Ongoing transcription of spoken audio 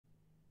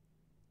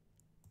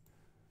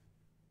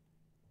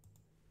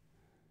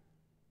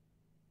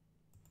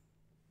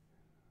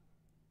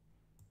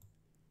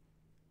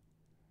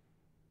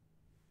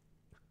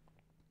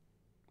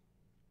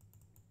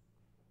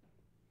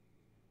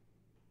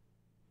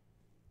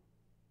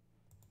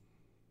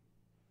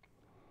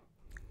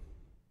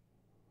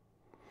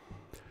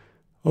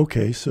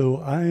Okay, so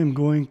I am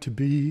going to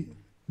be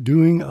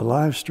doing a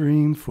live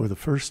stream for the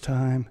first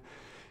time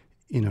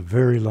in a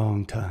very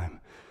long time.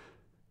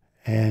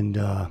 And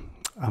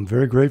I'm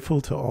very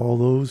grateful to all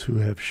those who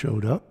have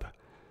showed up.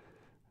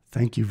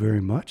 Thank you very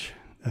much.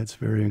 That's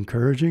very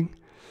encouraging.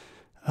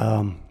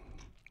 I'm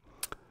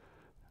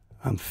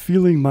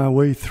feeling my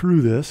way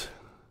through this.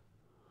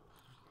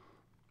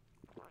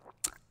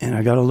 And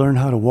I got to learn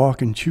how to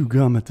walk and chew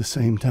gum at the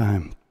same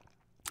time.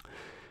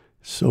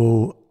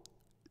 So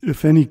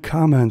if any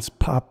comments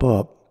pop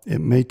up, it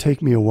may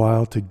take me a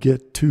while to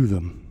get to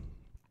them.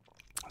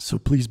 So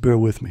please bear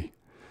with me.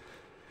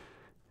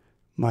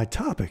 My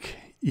topic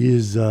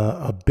is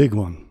a big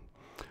one.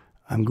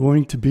 I'm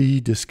going to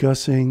be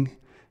discussing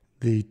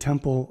the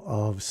Temple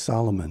of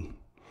Solomon.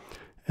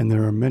 And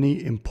there are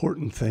many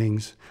important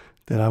things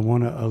that I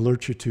want to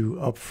alert you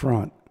to up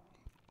front.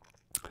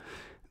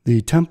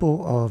 The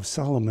Temple of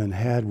Solomon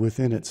had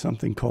within it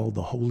something called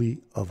the Holy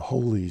of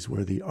Holies,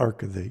 where the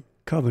Ark of the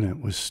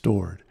Covenant was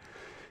stored.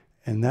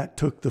 And that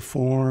took the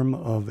form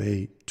of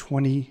a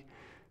 20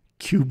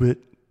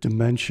 cubit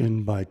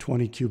dimension by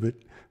 20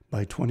 cubit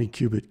by 20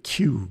 cubit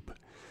cube.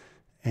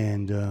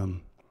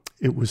 And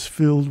it was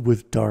filled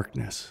with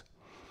darkness.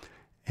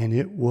 And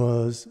it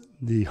was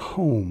the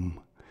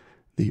home,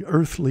 the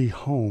earthly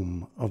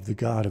home of the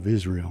God of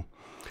Israel.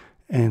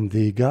 And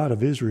the God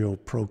of Israel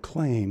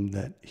proclaimed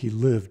that he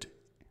lived,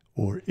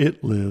 or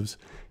it lives,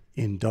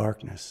 in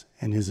darkness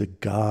and is a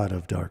God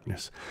of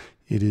darkness.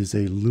 It is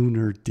a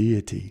lunar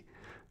deity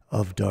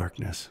of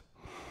darkness.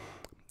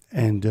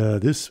 And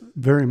this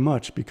very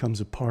much becomes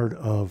a part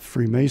of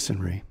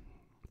Freemasonry,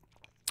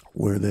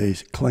 where they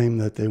claim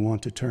that they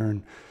want to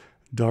turn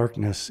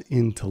darkness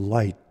into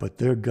light, but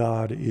their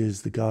God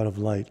is the God of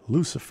light,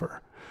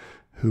 Lucifer,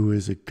 who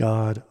is a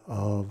God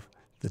of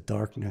the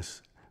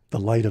darkness, the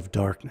light of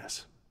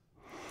darkness.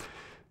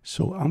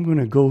 So I'm going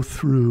to go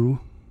through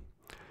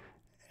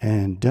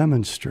and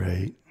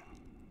demonstrate.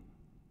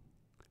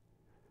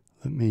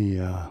 Let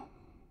me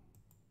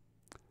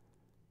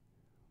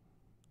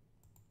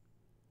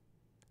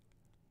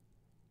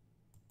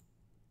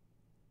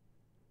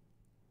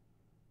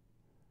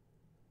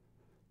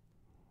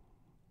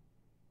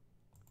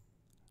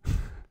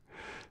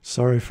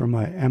sorry for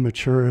my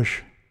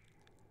amateurish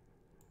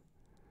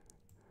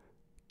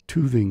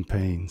toothing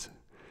pains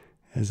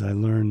as I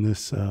learn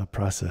this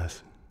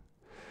process.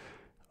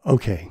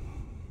 Okay.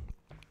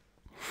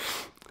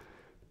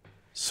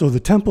 So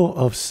the Temple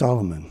of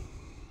Solomon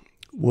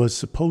was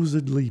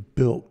supposedly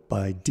built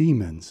by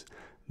demons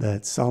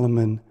that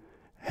Solomon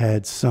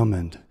had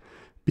summoned,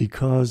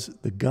 because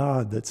the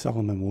god that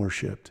Solomon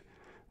worshipped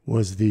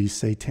was the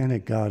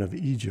Satanic god of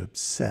Egypt,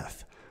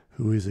 Seth,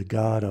 who is a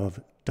god of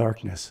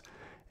darkness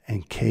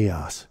and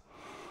chaos.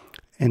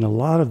 And a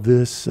lot of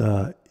this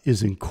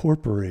is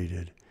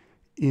incorporated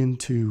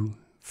into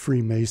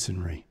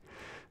Freemasonry.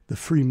 The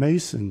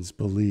Freemasons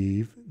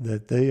believe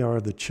that they are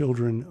the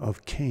children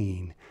of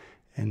Cain,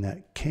 and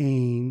that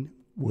Cain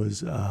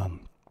was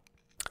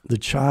the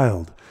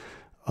child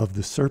of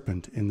the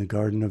serpent in the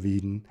Garden of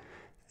Eden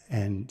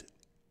and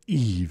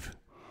Eve.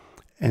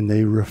 And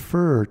they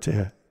refer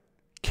to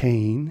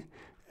Cain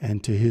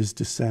and to his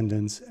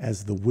descendants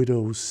as the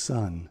widow's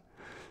son,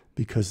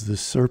 because the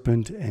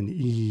serpent and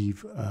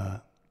Eve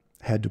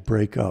had to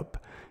break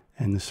up,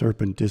 and the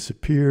serpent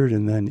disappeared,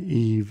 and then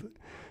Eve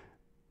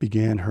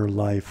began her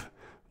life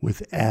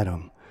with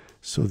Adam.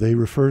 So they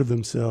refer to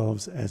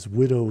themselves as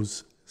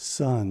widows'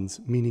 sons,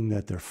 meaning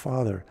that their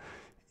father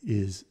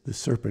is the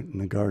serpent in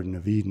the Garden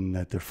of Eden,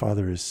 that their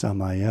father is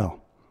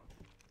Samael.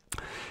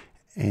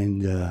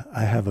 And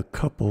I have a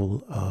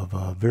couple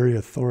of very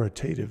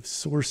authoritative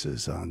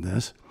sources on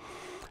this.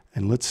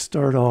 And let's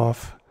start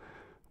off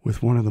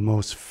with one of the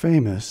most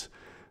famous,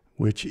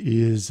 which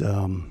is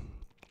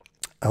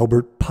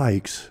Albert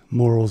Pike's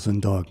Morals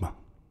and Dogma.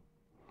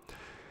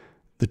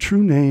 The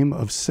true name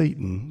of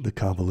Satan, the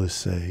Kabbalists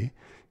say,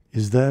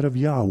 is that of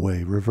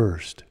Yahweh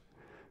reversed.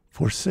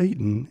 For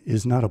Satan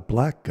is not a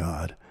black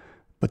god,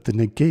 but the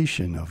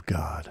negation of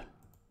God.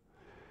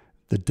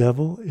 The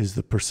devil is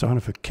the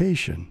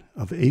personification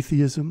of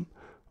atheism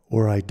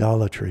or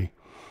idolatry.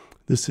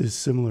 This is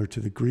similar to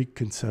the Greek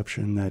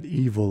conception that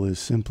evil is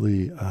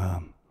simply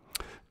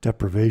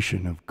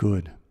deprivation of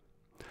good.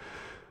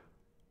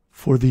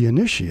 For the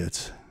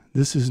initiates,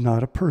 this is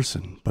not a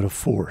person, but a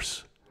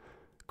force,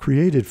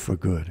 created for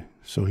good.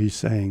 So he's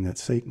saying that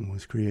Satan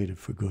was created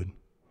for good,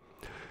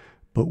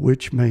 but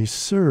which may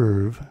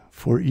serve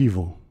for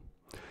evil.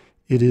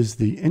 It is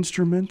the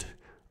instrument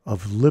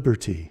of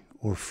liberty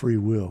or free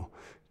will.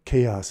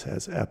 Chaos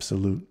has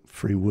absolute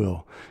free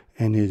will,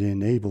 and it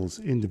enables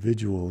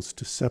individuals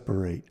to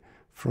separate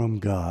from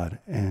God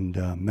and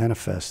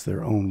manifest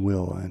their own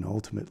will, and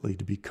ultimately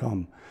to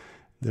become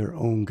their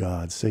own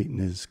God. Satan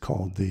is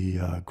called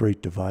the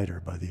great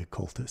divider by the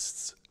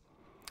occultists.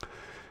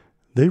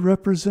 They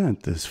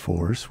represent this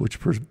force which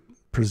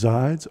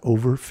presides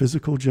over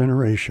physical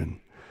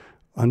generation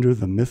under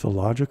the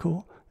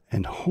mythological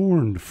and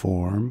horned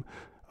form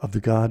of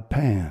the god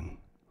Pan.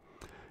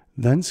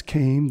 Thence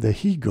came the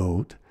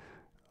he-goat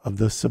of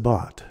the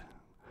Sabbat,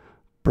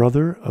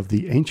 brother of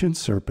the ancient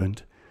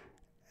serpent,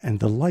 and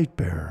the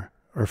light-bearer,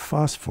 or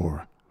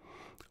phosphor,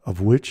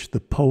 of which the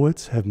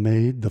poets have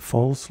made the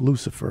false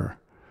Lucifer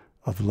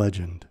of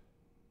legend.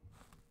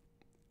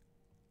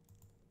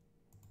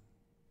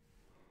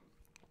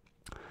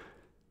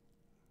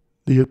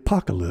 The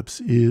apocalypse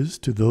is,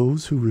 to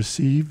those who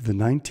receive the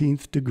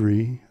 19th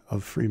degree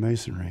of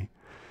Freemasonry,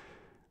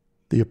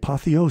 the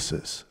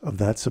apotheosis of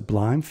that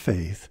sublime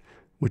faith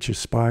which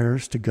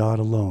aspires to God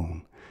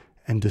alone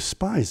and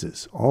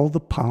despises all the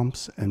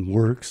pomps and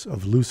works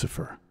of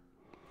Lucifer.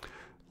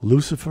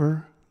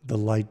 Lucifer, the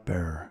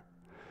light-bearer,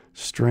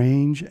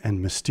 strange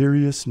and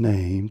mysterious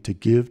name to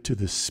give to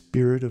the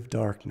spirit of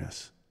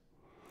darkness.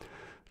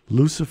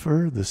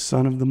 Lucifer, the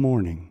son of the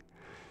morning,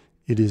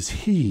 it is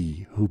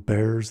he who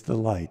bears the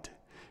light,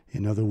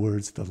 in other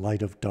words, the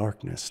light of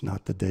darkness,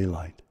 not the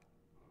daylight.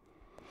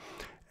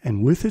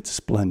 And with its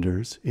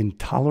splendors,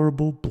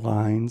 intolerable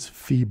blinds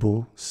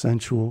feeble,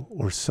 sensual,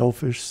 or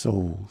selfish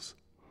souls.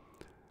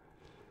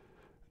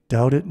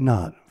 Doubt it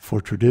not,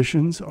 for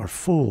traditions are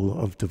full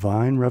of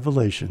divine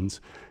revelations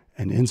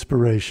and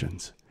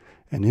inspirations,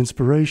 and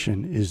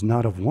inspiration is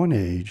not of one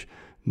age,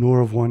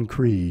 nor of one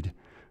creed.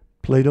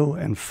 Plato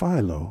and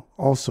Philo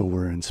also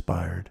were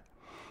inspired.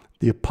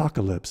 The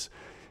Apocalypse,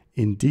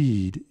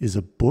 indeed, is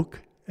a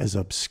book as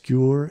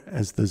obscure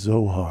as the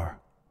Zohar.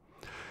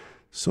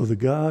 So the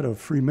god of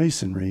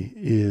Freemasonry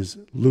is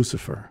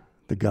Lucifer,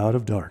 the god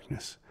of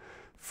darkness.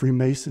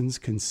 Freemasons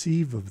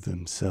conceive of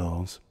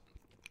themselves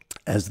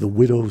as the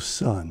widow's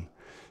son,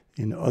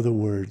 in other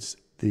words,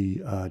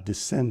 the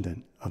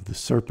descendant of the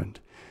serpent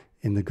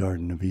in the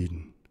Garden of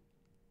Eden.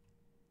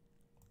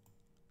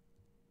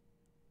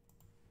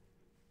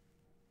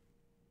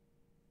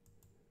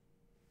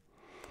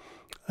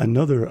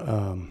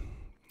 Another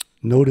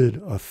noted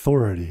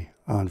authority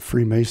on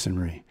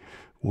Freemasonry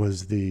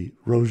was the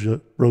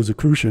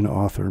Rosicrucian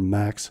author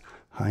Max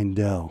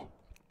Heindel.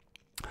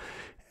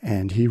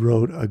 And he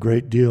wrote a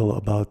great deal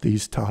about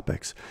these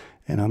topics.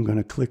 And I'm going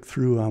to click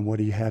through on what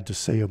he had to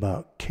say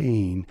about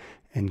Cain,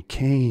 and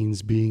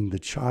Cain's being the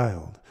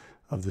child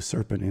of the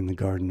serpent in the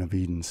Garden of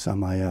Eden,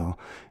 Samael,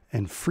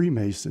 and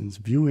Freemasons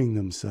viewing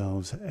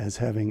themselves as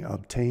having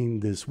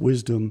obtained this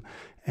wisdom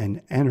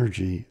and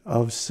energy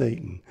of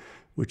Satan,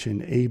 which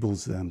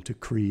enables them to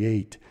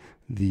create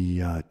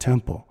the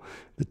temple.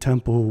 The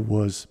temple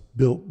was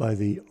built by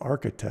the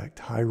architect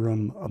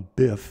Hiram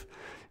Abiff.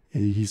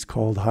 He's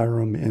called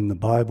Hiram in the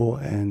Bible,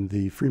 and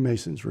the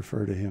Freemasons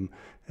refer to him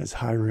as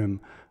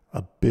Hiram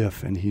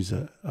Abiff, and he's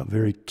a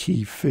very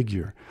key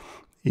figure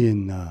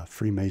in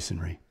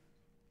Freemasonry.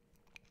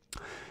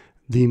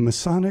 The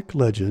Masonic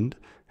legend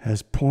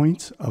has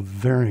points of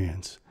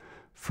variance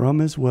from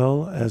as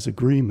well as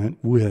agreement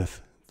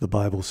with the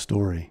Bible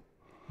story.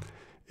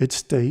 It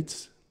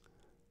states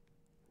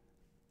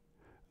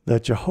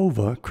that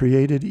Jehovah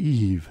created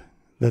Eve,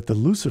 that the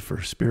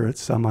Lucifer spirit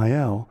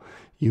Samael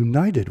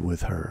united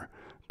with her,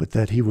 but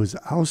that he was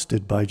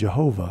ousted by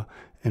Jehovah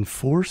and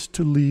forced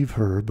to leave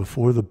her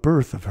before the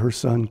birth of her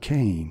son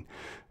Cain,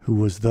 who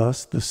was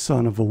thus the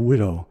son of a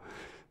widow.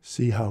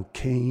 See how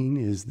Cain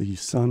is the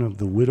son of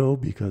the widow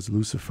because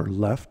Lucifer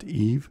left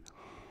Eve?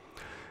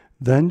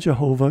 Then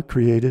Jehovah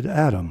created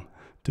Adam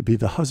to be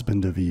the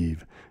husband of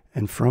Eve,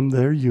 and from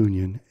their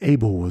union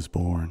Abel was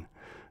born.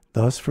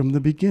 Thus from the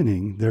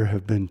beginning there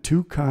have been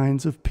two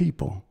kinds of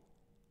people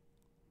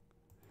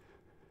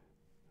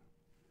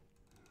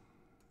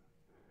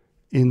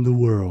in the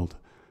world,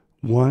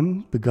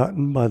 one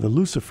begotten by the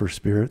Lucifer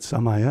spirit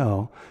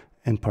Samael,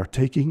 and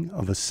partaking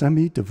of a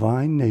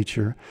semi-divine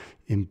nature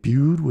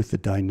imbued with the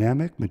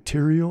dynamic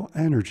material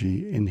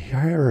energy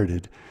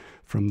inherited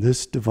from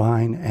this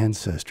divine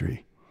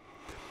ancestry,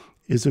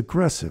 is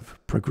aggressive,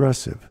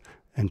 progressive,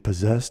 and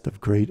possessed of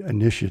great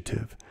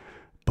initiative,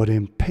 but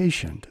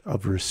impatient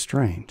of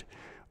restraint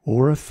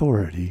or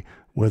authority,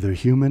 whether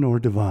human or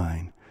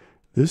divine.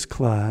 This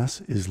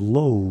class is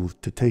loath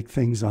to take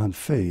things on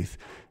faith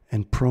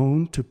and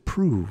prone to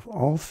prove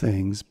all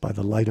things by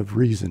the light of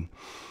reason.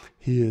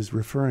 He is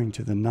referring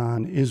to the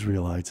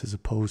non-Israelites as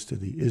opposed to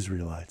the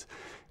Israelites.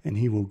 And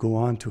he will go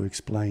on to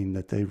explain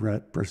that they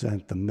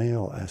represent the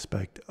male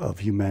aspect of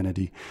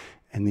humanity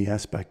and the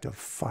aspect of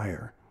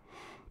fire.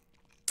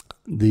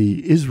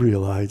 The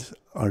Israelites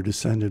are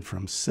descended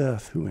from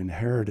Seth, who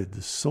inherited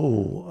the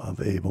soul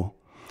of Abel,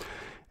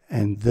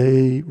 and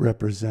they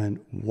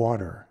represent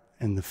water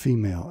and the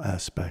female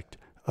aspect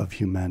of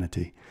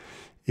humanity.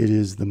 It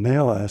is the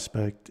male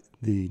aspect,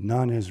 the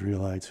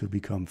non-Israelites, who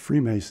become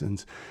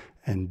Freemasons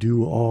and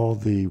do all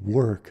the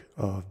work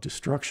of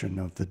destruction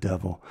of the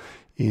devil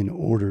in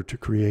order to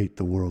create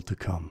the world to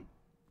come.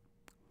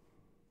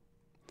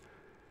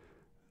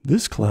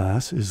 This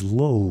class is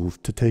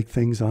loath to take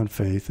things on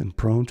faith and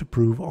prone to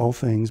prove all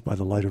things by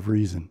the light of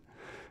reason.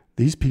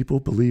 These people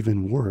believe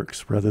in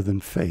works rather than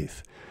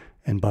faith,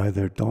 and by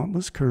their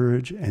dauntless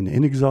courage and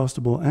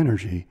inexhaustible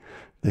energy,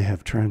 they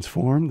have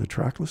transformed the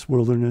trackless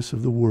wilderness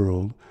of the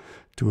world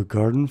to a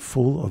garden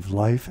full of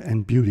life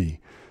and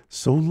beauty,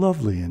 so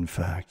lovely, in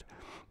fact,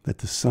 that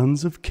the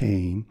sons of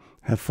Cain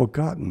have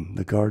forgotten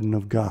the garden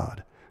of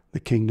God, the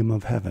kingdom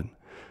of heaven,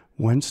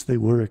 whence they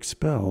were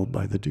expelled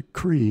by the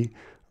decree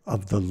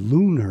of the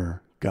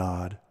lunar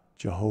god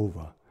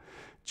Jehovah.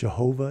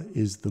 Jehovah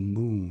is the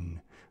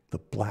moon, the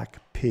black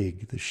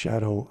pig, the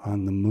shadow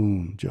on the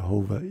moon.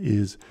 Jehovah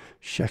is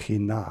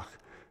Shekhinah,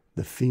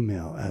 the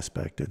female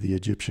aspect of the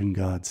Egyptian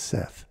god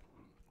Seth.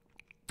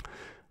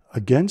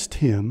 Against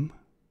him,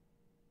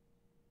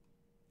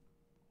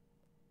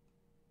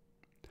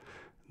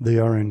 they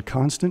are in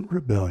constant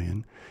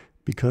rebellion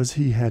because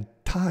he had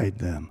tied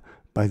them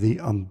by the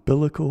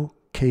umbilical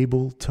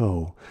cable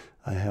toe.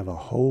 I have a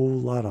whole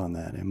lot on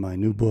that in my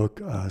new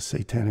book,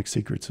 Satanic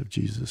Secrets of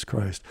Jesus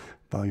Christ,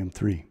 Volume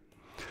 3.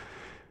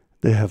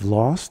 They have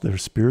lost their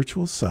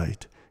spiritual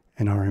sight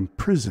and are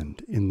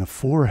imprisoned in the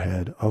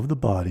forehead of the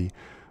body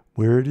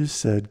where it is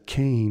said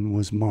Cain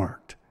was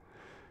marked.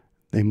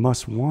 They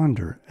must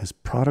wander as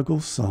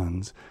prodigal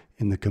sons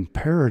in the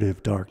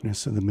comparative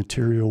darkness of the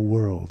material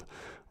world,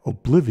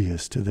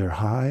 oblivious to their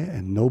high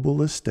and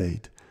noble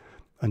estate,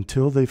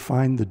 until they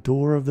find the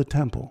door of the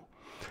temple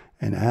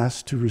and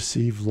ask to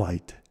receive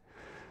light.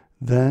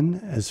 Then,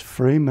 as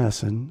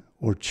Freemason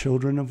or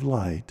children of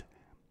light,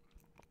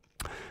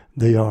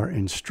 they are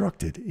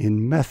instructed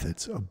in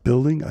methods of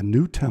building a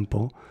new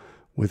temple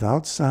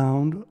without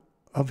sound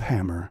of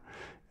hammer,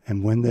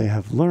 and when they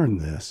have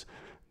learned this,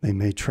 they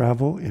may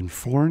travel in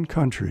foreign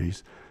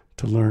countries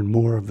to learn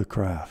more of the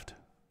craft.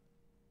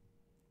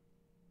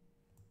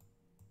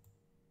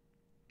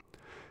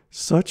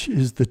 Such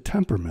is the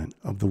temperament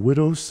of the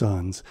widow's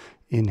sons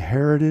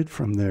inherited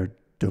from their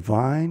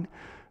divine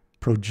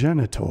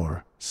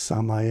progenitor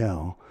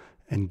Samael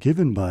and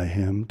given by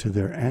him to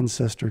their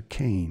ancestor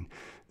Cain.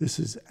 This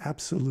is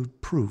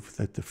absolute proof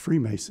that the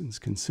Freemasons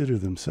consider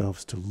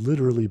themselves to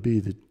literally be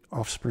the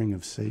offspring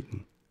of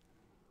Satan.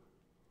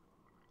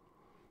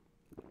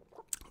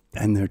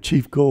 And their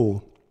chief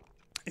goal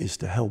is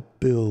to help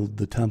build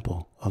the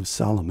Temple of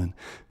Solomon,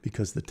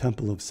 because the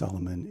Temple of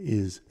Solomon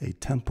is a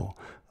temple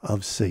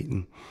of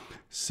Satan.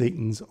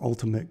 Satan's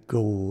ultimate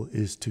goal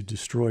is to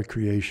destroy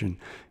creation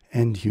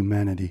and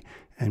humanity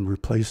and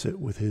replace it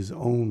with his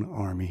own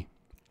army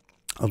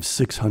of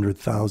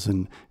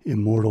 600,000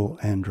 immortal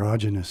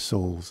androgynous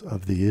souls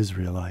of the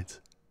Israelites.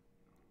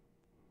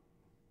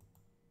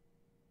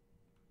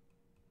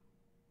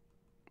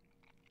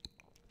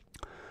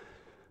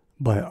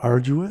 By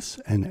arduous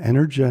and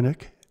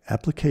energetic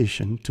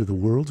application to the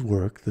world's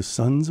work, the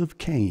sons of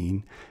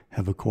Cain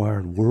have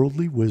acquired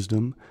worldly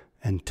wisdom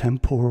and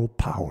temporal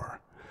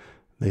power.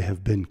 They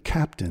have been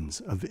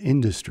captains of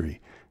industry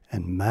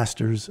and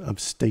masters of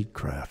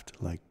statecraft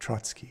like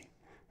Trotsky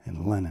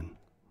and Lenin.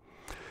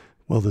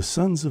 While the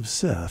sons of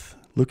Seth,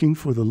 looking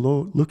to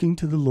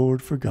the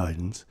Lord for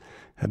guidance,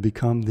 have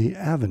become the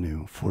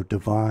avenue for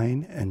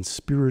divine and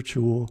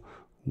spiritual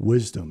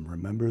wisdom.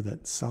 Remember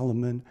that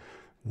Solomon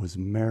was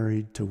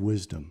married to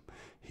wisdom.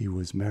 He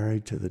was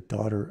married to the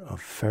daughter of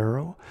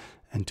Pharaoh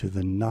and to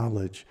the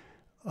knowledge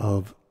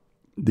of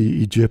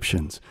the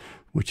Egyptians,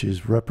 which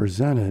is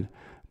represented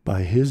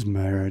by his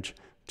marriage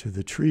to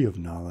the tree of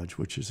knowledge,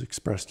 which is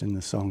expressed in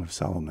the Song of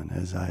Solomon,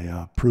 as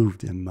I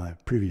proved in my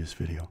previous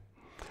video.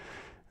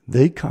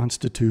 They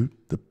constitute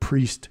the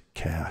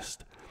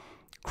priestcraft,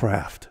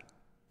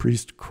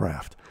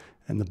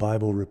 and the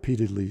Bible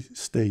repeatedly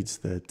states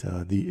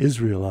that the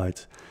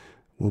Israelites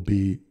will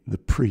be the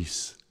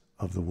priests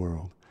of the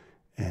world,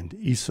 and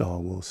Esau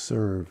will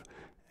serve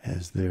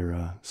as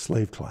their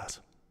slave class.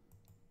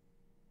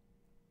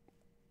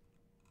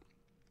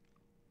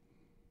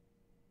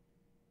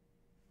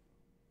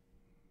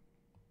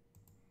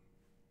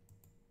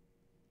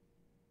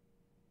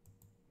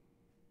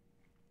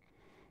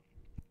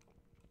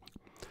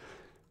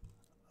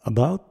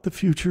 About the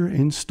future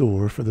in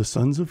store for the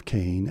sons of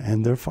Cain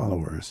and their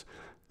followers,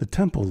 the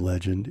temple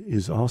legend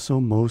is also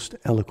most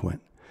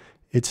eloquent.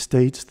 It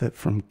states that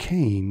from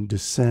Cain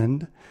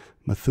descend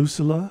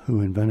Methuselah, who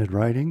invented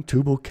writing,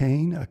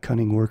 Tubal-Cain, a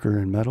cunning worker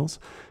in metals,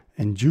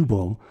 and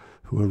Jubal,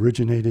 who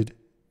originated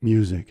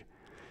music.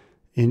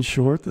 In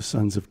short, the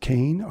sons of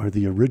Cain are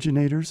the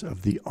originators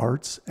of the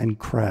arts and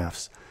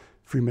crafts.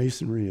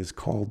 Freemasonry is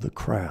called the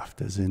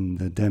craft, as in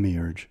the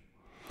demiurge.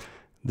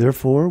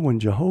 Therefore, when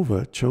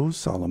Jehovah chose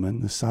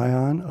Solomon, the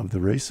scion of the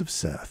race of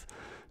Seth,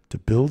 to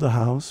build a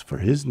house for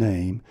his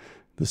name,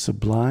 the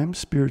sublime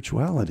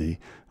spirituality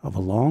of a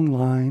long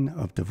line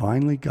of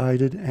divinely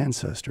guided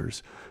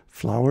ancestors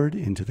flowered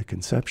into the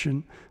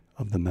conception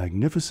of the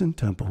magnificent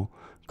temple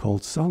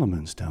called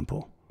Solomon's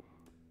Temple.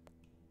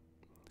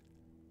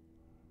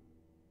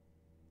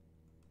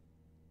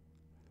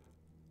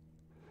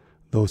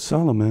 Though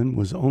Solomon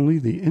was only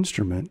the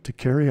instrument to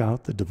carry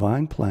out the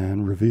divine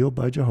plan revealed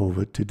by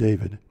Jehovah to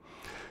David,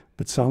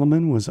 but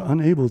Solomon was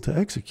unable to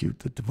execute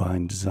the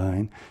divine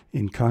design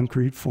in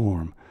concrete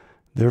form.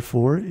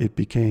 Therefore, it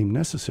became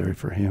necessary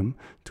for him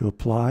to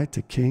apply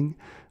to King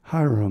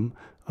Hiram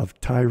of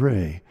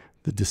Tyre,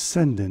 the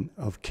descendant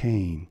of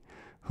Cain,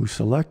 who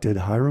selected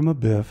Hiram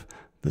Abiff,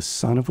 the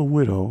son of a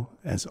widow,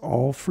 as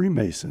all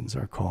Freemasons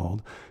are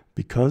called,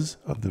 because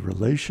of the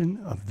relation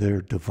of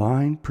their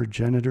divine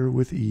progenitor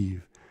with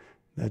Eve.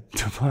 That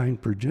divine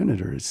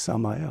progenitor is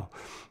Samael.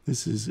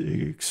 This is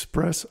an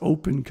express,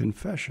 open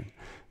confession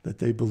that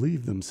they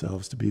believe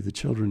themselves to be the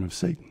children of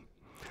Satan.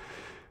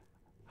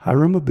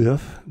 Hiram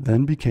Abiff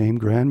then became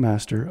Grand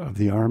Master of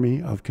the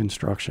Army of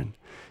Construction.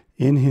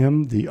 In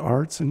him, the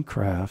arts and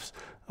crafts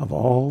of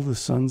all the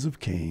sons of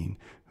Cain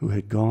who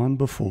had gone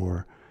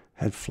before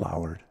had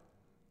flowered.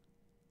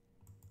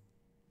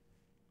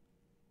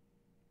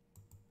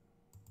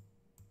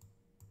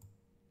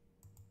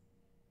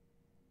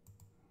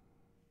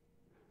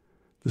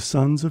 The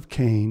sons of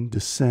Cain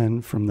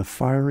descend from the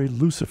fiery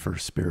Lucifer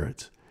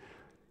spirits.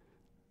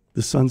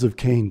 The sons of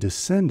Cain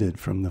descended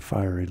from the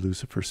fiery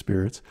Lucifer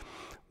spirits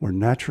were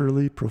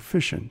naturally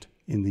proficient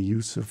in the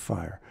use of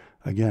fire.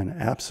 Again,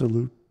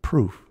 absolute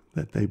proof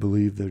that they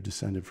believe they're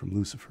descended from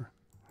Lucifer.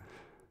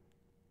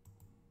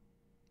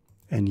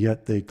 And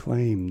yet they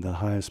claim the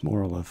highest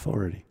moral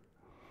authority.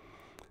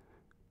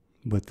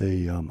 But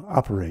they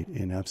operate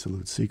in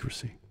absolute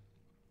secrecy.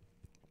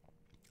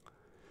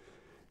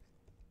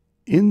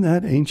 In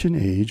that ancient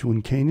age,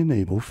 when Cain and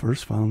Abel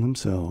first found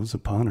themselves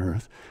upon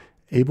earth,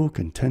 Abel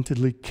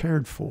contentedly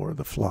cared for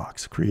the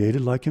flocks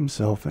created like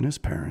himself and his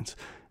parents,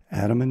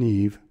 Adam and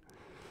Eve,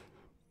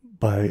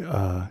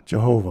 by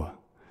Jehovah.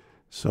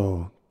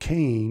 So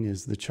Cain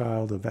is the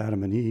child of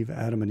Adam and Eve.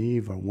 Adam and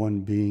Eve are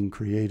one being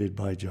created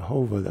by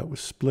Jehovah that was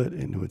split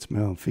into its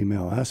male and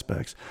female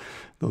aspects.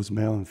 Those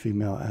male and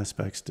female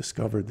aspects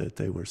discovered that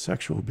they were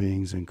sexual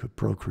beings and could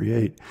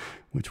procreate,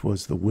 which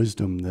was the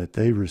wisdom that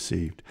they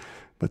received.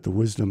 But the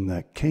wisdom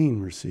that Cain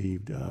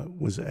received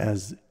was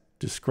as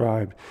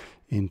described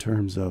in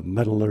terms of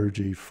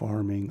metallurgy,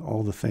 farming,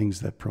 all the things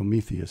that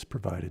Prometheus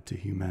provided to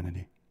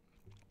humanity.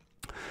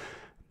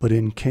 But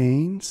in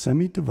Cain,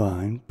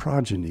 semi-divine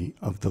progeny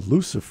of the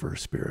Lucifer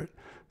spirit,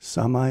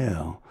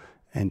 Samael,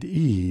 and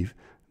Eve,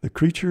 the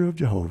creature of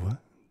Jehovah,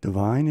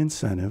 divine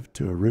incentive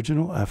to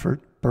original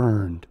effort,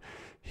 burned.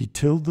 He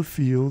tilled the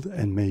field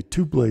and made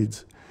 2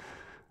 blades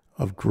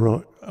of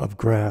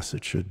grass,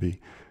 it should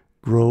be,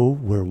 grow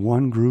where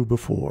one grew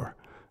before.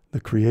 The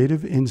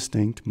creative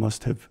instinct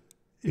must have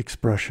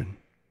expression.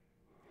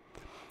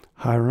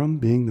 Hiram,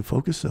 being the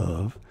focus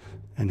of,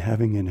 and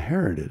having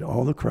inherited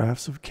all the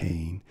crafts of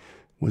Cain,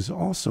 was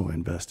also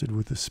invested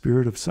with the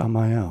spirit of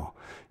Samael,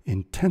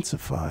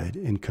 intensified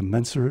in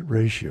commensurate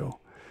ratio.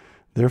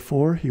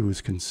 Therefore, he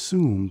was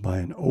consumed by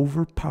an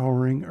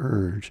overpowering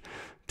urge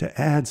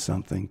to add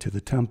something to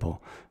the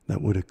temple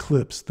that would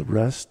eclipse the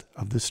rest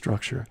of the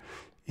structure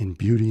in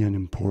beauty and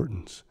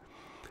importance.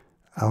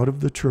 Out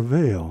of the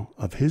travail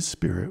of his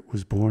spirit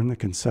was born the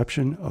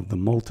conception of the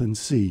molten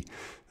sea.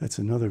 That's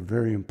another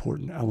very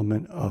important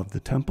element of the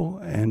temple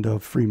and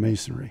of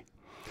Freemasonry.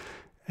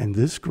 And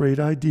this great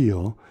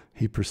ideal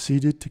he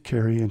proceeded to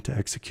carry into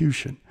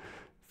execution,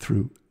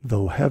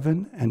 though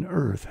heaven and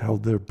earth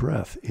held their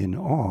breath in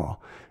awe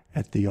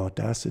at the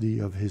audacity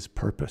of his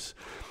purpose.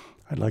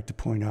 I'd like to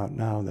point out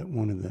now that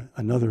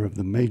another of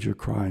the major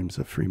crimes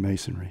of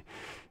Freemasonry,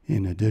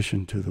 in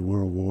addition to the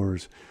world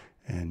wars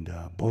and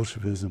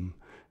Bolshevism,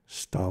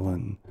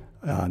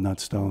 not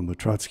Stalin, but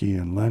Trotsky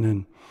and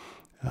Lenin,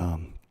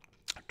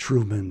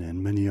 Truman,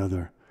 and many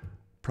other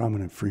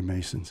prominent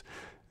Freemasons,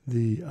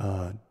 the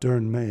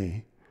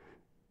Dernmay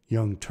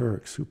Young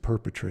Turks who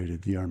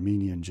perpetrated the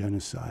Armenian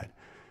genocide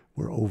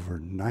were over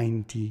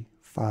 95%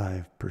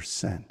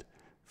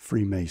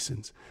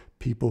 Freemasons,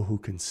 people who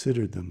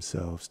considered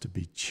themselves to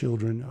be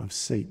children of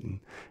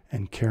Satan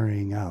and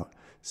carrying out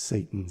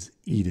Satan's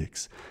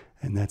edicts.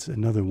 And that's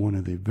another one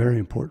of the very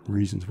important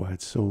reasons why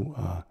it's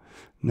so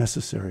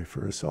necessary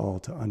for us all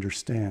to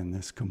understand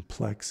this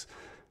complex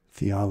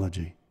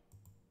theology.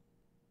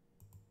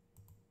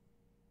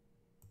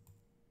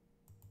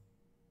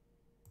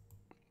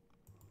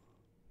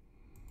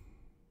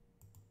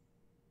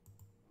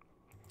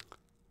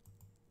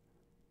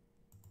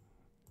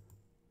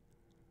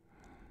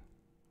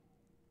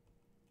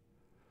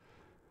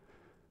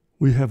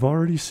 We have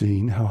already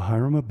seen how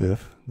Hiram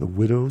Abiff, the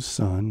widow's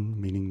son,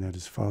 meaning that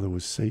his father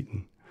was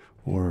Satan,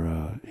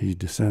 or he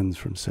descends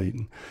from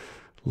Satan,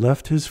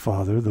 left his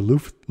father, the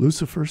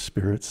Lucifer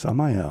spirit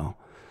Samael,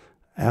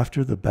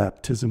 after the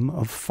baptism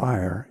of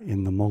fire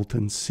in the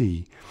molten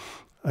sea.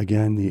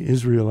 Again, the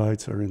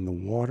Israelites are in the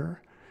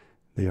water.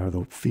 They are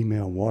the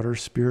female water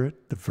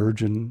spirit, the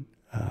virgin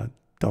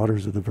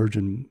daughters of the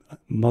Virgin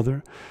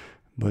Mother,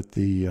 but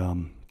the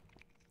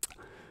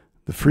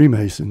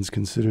Freemasons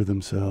consider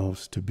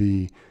themselves to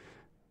be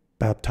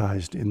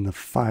baptized in the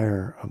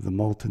fire of the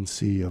molten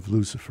sea of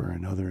Lucifer,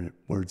 in other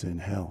words, in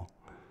hell.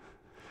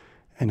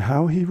 And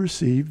how he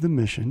received the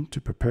mission to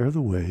prepare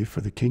the way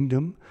for the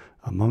kingdom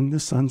among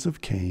the sons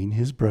of Cain,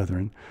 his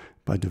brethren,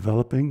 by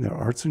developing their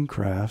arts and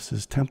crafts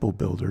as temple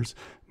builders,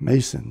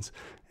 masons,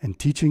 and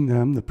teaching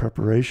them the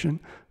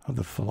preparation of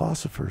the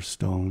philosopher's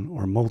stone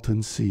or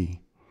molten sea.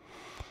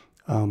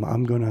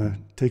 I'm going to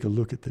take a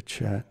look at the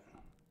chat.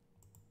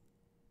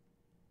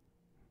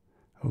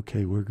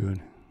 Okay, we're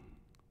good.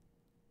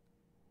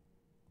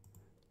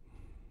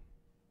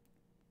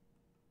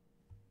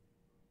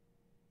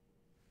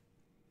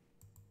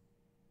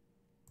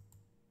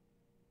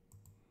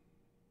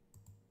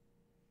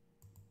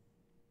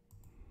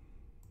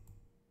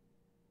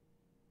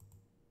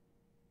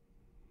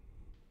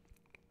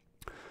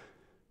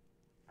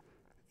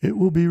 It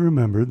will be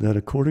remembered that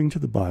according to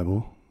the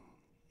Bible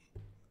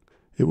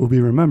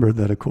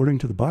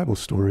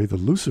story, the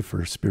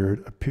Lucifer spirit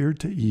appeared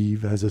to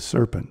Eve as a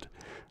serpent,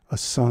 a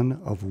son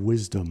of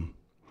wisdom.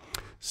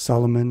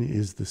 Solomon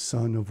is the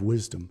son of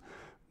wisdom.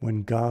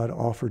 When God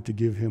offered to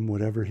give him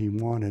whatever he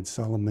wanted,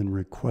 Solomon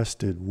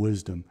requested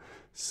wisdom.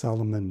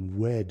 Solomon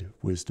wed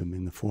wisdom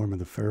in the form of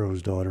the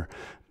Pharaoh's daughter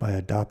by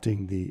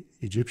adopting the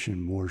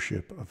Egyptian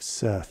worship of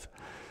Seth.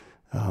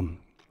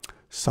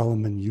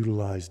 Solomon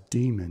utilized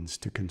demons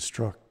to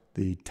construct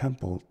the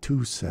temple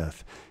to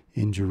Seth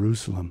in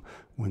Jerusalem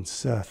when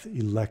Seth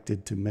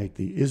elected to make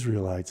the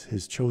Israelites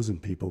his chosen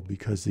people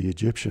because the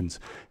Egyptians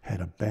had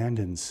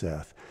abandoned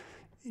Seth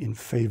in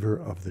favor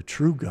of the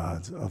true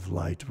gods of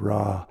light,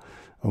 Ra,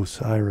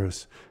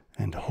 Osiris,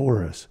 and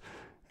Horus.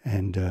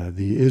 And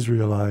the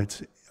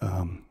Israelites,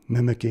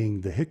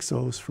 mimicking the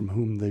Hyksos from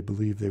whom they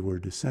believed they were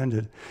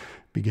descended,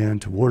 began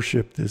to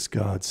worship this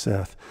god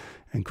Seth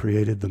and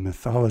created the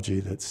mythology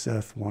that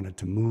Seth wanted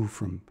to move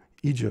from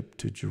Egypt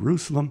to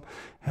Jerusalem,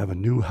 have a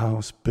new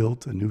house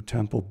built, a new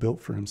temple built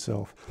for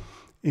himself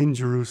in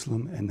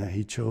Jerusalem, and that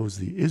he chose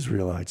the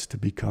Israelites to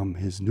become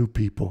his new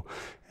people,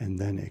 and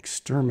then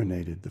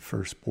exterminated the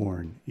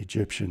firstborn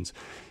Egyptians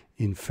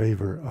in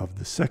favor of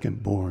the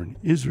second-born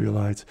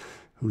Israelites,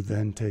 who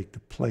then take the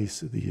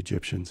place of the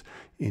Egyptians,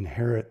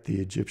 inherit the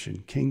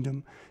Egyptian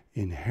kingdom,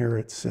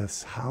 inherit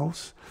Seth's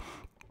house,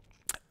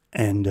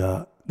 and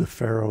the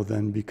Pharaoh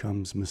then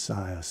becomes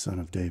Messiah, son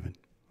of David.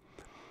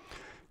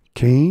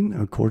 Cain,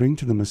 according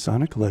to the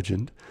Masonic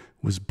legend,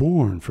 was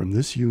born from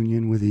this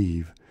union with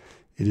Eve.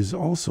 It is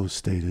also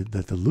stated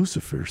that the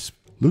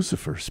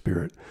Lucifer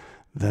spirit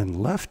then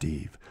left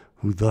Eve,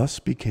 who thus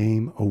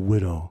became a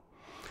widow.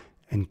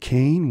 And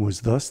Cain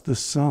was thus the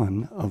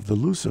son of the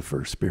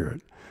Lucifer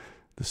spirit,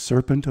 the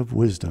serpent of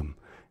wisdom,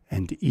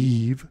 and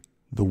Eve,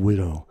 the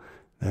widow.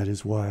 That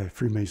is why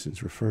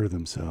Freemasons refer to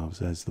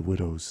themselves as the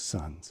widow's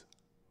sons.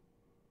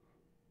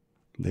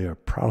 They are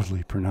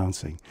proudly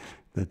pronouncing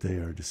that they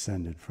are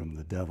descended from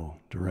the devil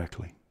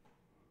directly,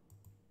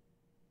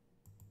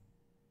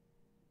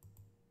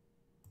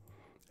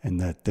 and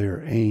that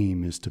their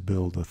aim is to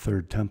build a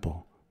third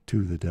temple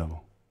to the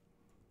devil.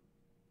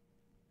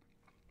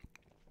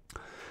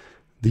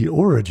 The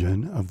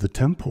origin of the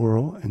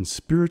temporal and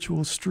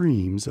spiritual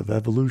streams of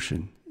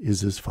evolution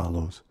is as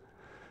follows.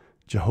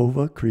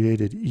 Jehovah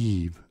created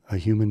Eve, a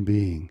human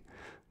being.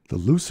 The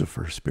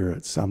Lucifer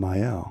spirit,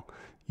 Samael,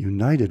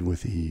 united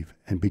with Eve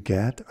and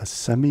begat a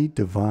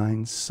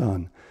semi-divine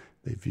son.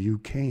 They view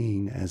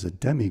Cain as a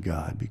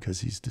demigod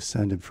because he's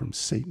descended from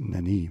Satan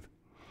and Eve.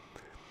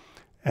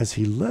 As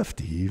he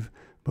left Eve,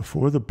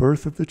 before the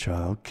birth of the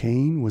child,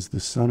 Cain was the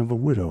son of a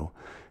widow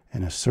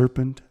and a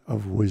serpent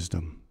of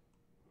wisdom.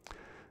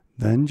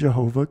 Then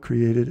Jehovah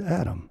created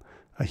Adam,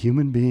 a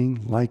human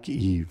being like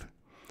Eve.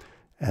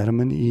 Adam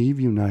and Eve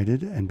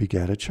united and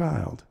begat a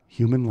child,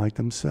 human like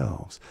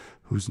themselves,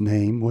 whose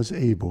name was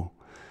Abel.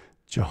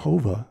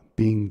 Jehovah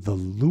being the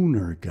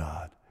lunar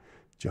god.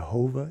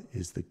 Jehovah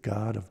is the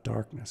god of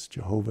darkness.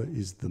 Jehovah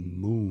is the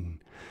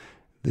moon.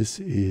 This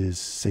is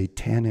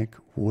satanic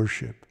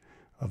worship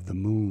of the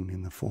moon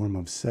in the form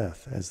of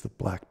Seth as the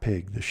black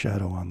pig, the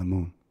shadow on the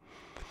moon,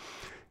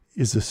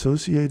 is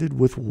associated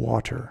with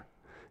water.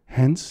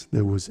 Hence,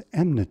 there was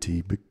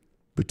enmity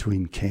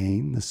between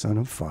Cain, the son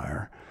of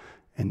fire,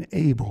 and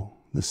Abel,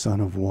 the son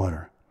of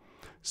water.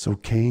 So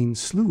Cain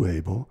slew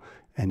Abel,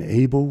 and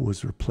Abel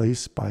was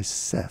replaced by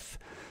Seth.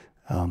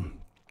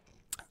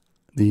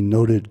 The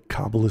noted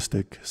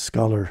Kabbalistic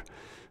scholar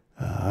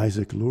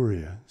Isaac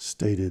Luria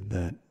stated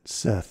that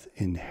Seth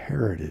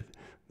inherited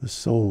the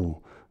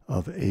soul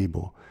of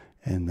Abel,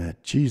 and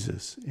that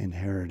Jesus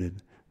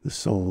inherited the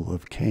soul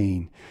of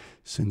Cain.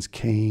 Since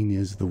Cain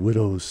is the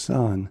widow's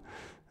son,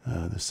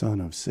 the son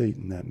of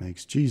Satan, that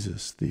makes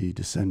Jesus the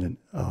descendant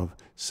of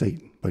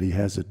Satan. But he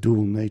has a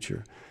dual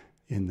nature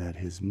in that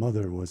his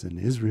mother was an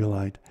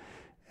Israelite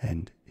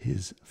and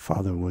his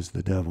father was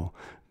the devil.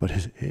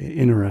 But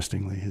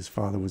interestingly, his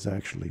father was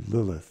actually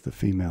Lilith, the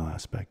female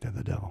aspect of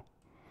the devil.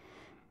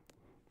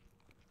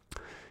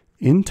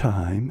 In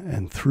time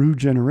and through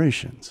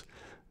generations,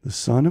 the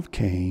son of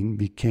Cain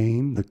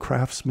became the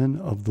craftsman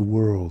of the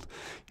world.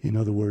 In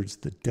other words,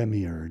 the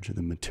demiurge,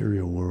 the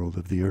material world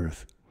of the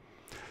earth.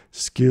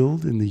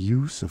 Skilled in the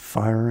use of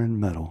fire and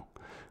metal,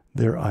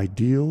 their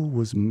ideal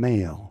was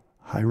male,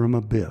 Hiram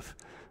Abiff,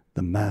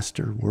 the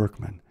master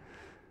workman.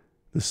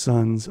 The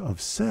sons of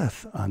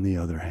Seth, on the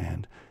other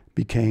hand,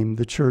 became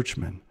the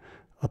churchmen,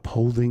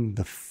 upholding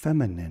the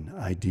feminine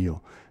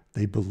ideal.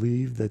 They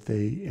believed that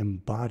they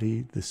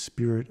embodied the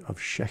spirit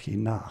of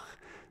Shekinah,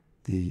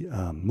 the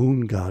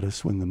moon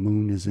goddess. When the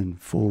moon is in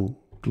full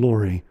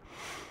glory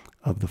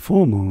of the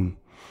full moon,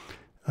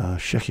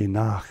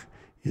 Shekinah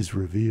is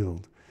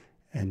revealed,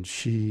 and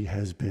she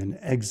has been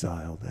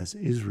exiled as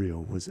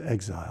Israel was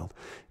exiled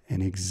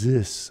and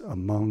exists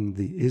among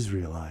the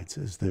Israelites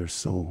as their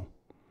soul.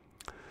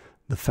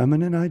 The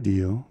feminine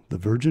ideal, the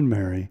Virgin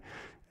Mary,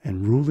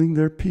 and ruling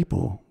their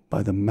people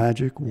by the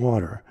magic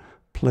water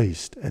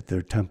placed at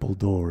their temple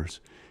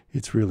doors.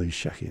 It's really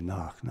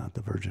Shekinah, not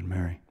the Virgin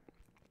Mary.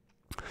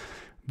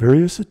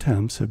 Various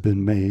attempts have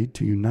been made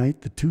to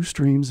unite the two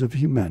streams of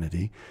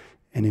humanity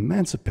and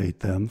emancipate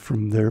them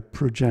from their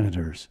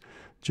progenitors,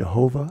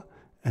 Jehovah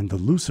and the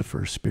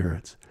Lucifer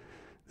spirits.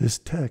 This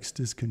text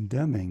is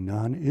condemning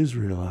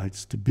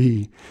non-Israelites to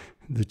be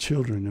the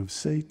children of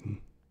Satan.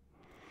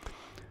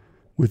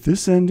 With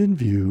this end in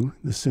view,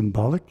 the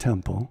symbolic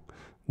temple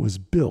was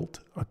built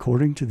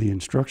according to the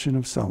instruction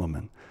of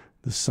Solomon,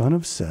 the son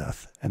of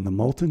Seth, and the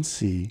molten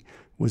sea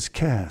was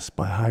cast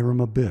by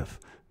Hiram-Abiff,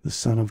 the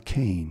son of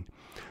Cain.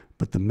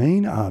 But the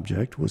main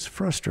object was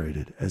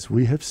frustrated, as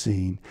we have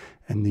seen,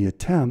 and the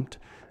attempt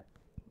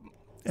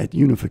at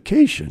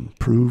unification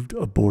proved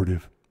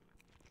abortive.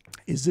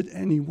 Is it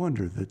any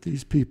wonder that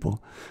these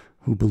people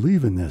who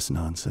believe in this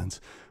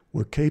nonsense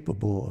were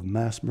capable of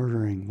mass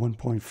murdering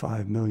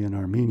 1.5 million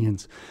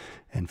Armenians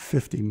and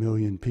 50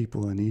 million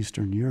people in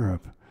Eastern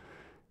Europe?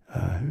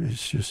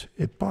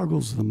 It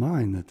boggles the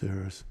mind that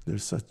there's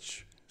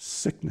such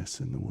sickness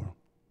in the world.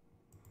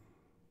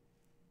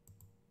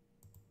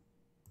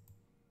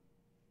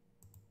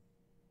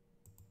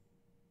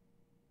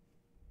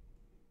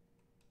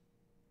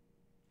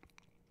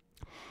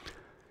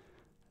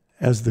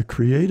 As the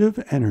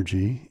creative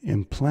energy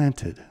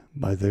implanted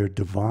by their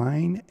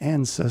divine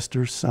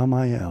ancestor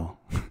Samael,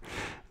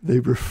 they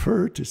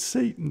refer to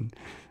Satan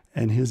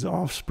and his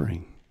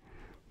offspring.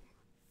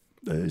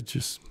 I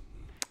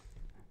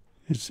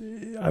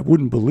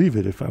wouldn't believe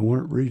it if I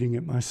weren't reading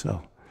it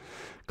myself.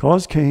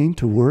 Cause Cain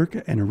to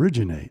work and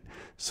originate,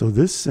 so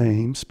this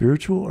same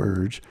spiritual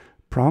urge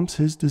prompts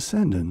his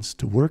descendants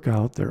to work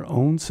out their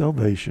own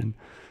salvation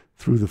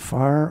through the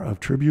fire of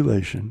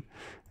tribulation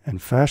and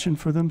fashion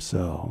for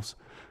themselves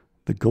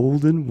the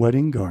golden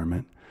wedding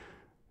garment,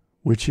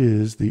 which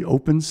is the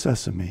open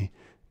sesame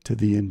to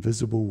the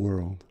invisible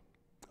world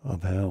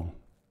of hell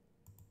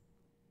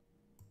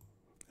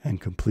and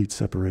complete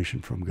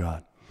separation from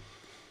God.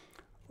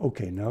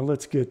 Okay, now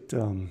let's get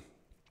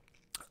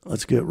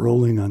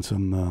rolling on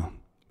some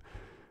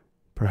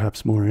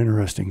perhaps more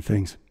interesting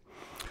things.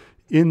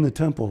 In the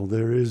temple,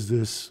 there is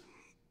this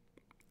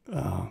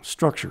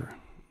structure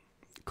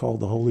called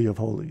the Holy of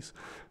Holies,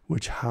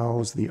 which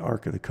housed the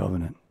Ark of the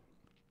Covenant.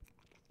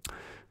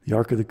 The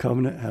Ark of the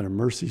Covenant had a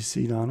mercy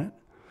seat on it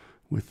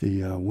with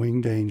the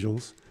winged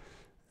angels,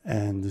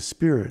 and the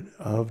spirit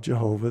of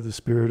Jehovah, the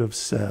spirit of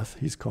Seth,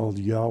 he's called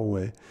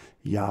Yahweh,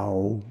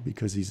 Yao,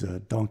 because he's a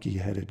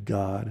donkey-headed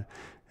god,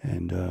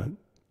 and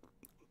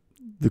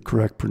the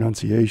correct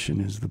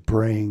pronunciation is the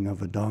braying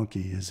of a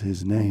donkey is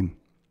his name.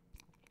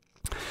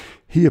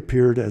 He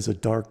appeared as a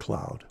dark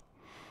cloud.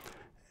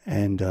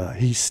 And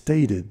he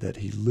stated that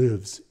he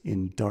lives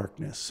in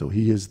darkness. So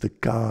he is the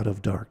god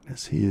of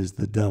darkness. He is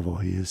the devil.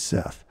 He is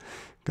Seth,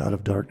 god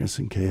of darkness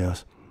and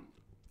chaos.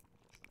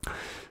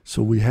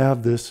 So we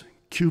have this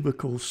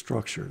cubical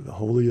structure, the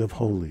Holy of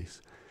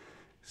Holies.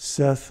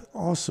 Seth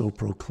also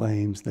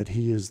proclaims that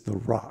he is the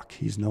rock.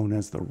 He's known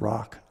as the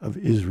rock of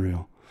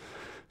Israel.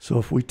 So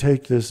if we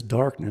take this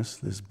darkness,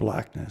 this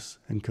blackness,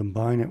 and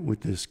combine it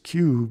with this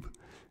cube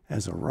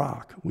as a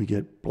rock, we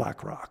get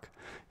black rock.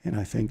 And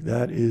I think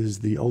that is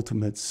the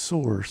ultimate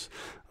source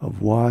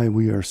of why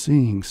we are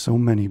seeing so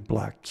many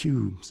black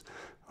cubes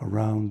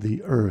around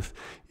the earth.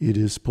 It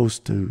is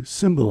supposed to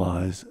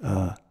symbolize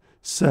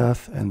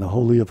Seth and the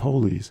Holy of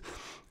Holies,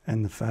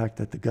 and the fact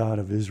that the God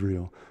of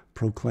Israel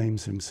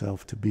proclaims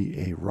himself to be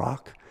a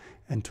rock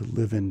and to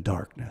live in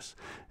darkness.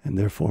 And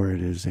therefore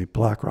it is a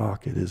black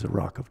rock, it is a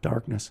rock of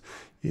darkness,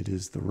 it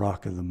is the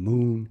rock of the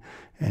moon,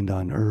 and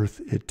on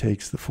earth it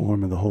takes the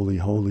form of the Holy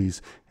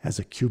Holies as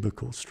a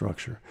cubical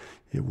structure.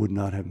 It would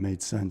not have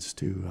made sense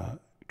to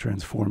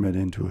transform it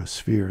into a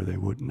sphere. They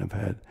wouldn't have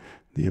had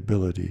the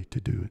ability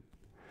to do it.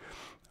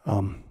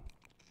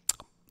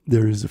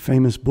 There is a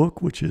famous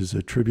book which is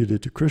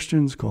attributed to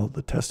Christians called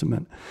the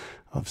Testament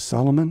of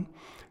Solomon.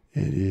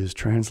 It is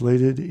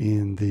translated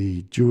in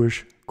the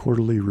Jewish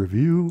Quarterly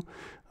Review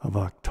of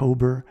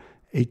October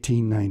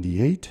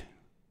 1898.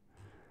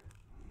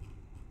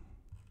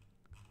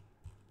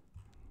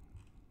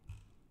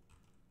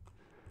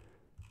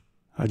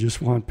 I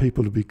just want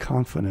people to be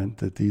confident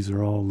that these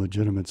are all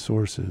legitimate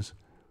sources.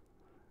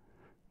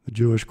 The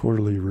Jewish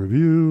Quarterly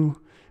Review,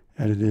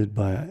 edited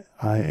by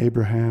I.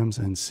 Abrahams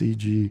and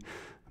C.G.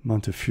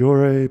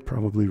 Montefiore,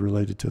 probably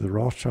related to the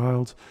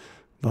Rothschilds,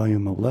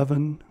 Volume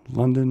 11,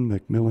 London,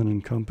 Macmillan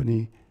and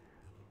Company.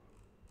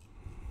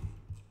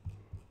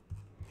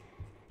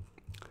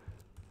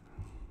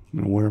 I'm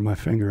going to wear my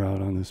finger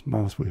out on this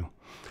mouse wheel.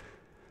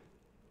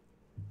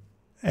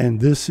 And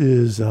this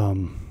is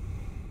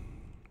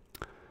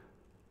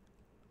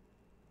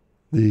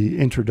the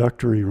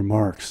introductory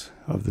remarks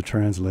of the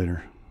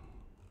translator,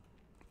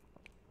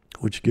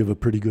 which give a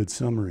pretty good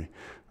summary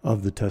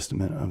of the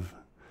Testament of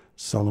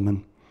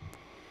Solomon.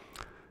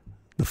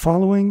 The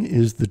following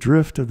is the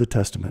drift of the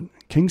Testament.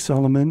 King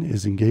Solomon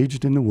is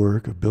engaged in the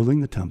work of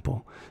building the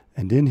temple,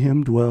 and in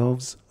him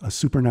dwells a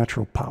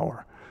supernatural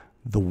power,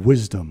 the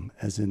wisdom,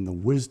 as in the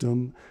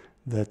wisdom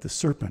that the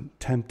serpent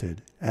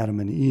tempted Adam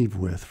and Eve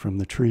with from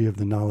the tree of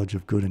the knowledge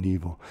of good and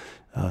evil.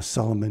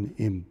 Solomon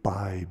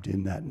imbibed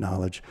in that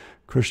knowledge.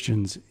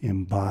 Christians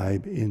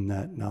imbibe in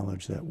that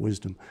knowledge, that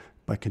wisdom,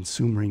 by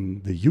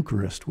consuming the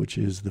Eucharist, which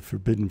is the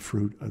forbidden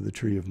fruit of the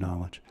tree of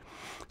knowledge.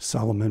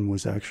 Solomon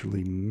was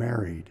actually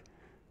married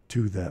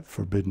to that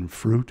forbidden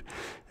fruit.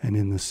 And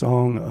in the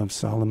Song of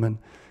Solomon,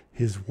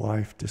 his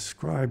wife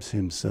describes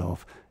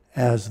himself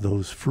as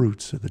those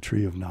fruits of the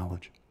tree of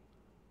knowledge.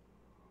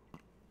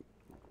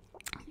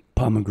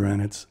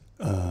 Pomegranates,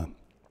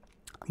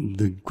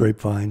 the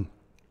grapevine,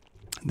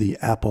 the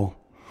apple,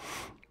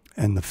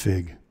 and the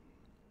fig.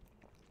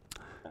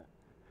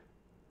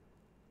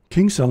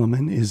 King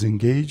Solomon is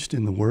engaged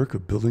in the work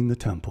of building the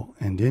temple,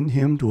 and in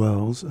him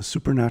dwells a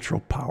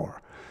supernatural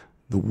power,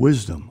 the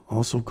wisdom,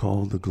 also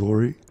called the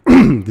glory,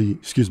 the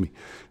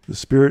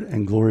spirit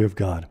and glory of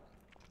God.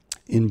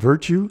 In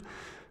virtue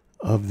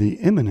of the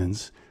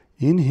immanence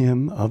in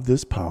him of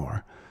this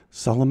power,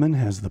 Solomon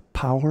has the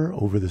power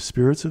over the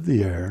spirits of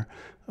the air,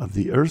 of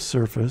the earth's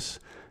surface,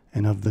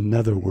 and of the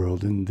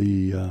netherworld.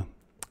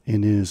 In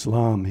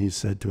Islam, he's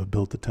said to have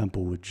built the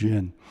temple with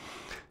jinn.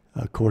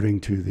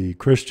 According to the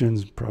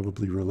Christians,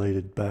 probably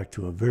related back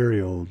to a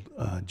very old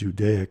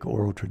Judaic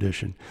oral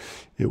tradition,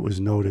 it was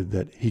noted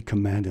that he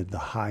commanded the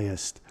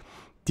highest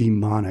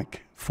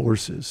demonic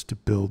forces to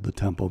build the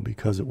temple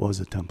because it was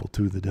a temple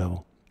to the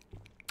devil.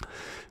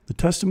 The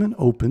Testament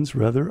opens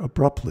rather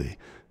abruptly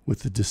with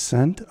the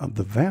descent of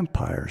the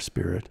vampire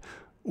spirit,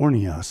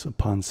 Ornias,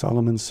 upon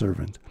Solomon's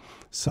servant.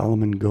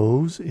 Solomon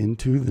goes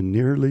into the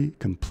nearly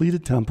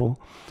completed temple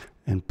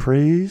and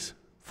prays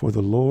for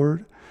the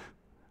Lord,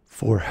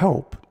 for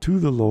help to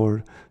the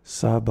Lord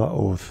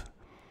Sabaoth.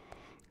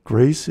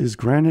 Grace is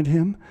granted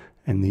him,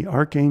 and the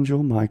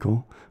archangel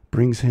Michael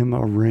brings him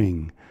a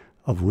ring,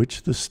 of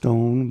which the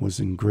stone was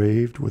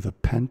engraved with a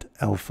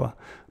pentalpha.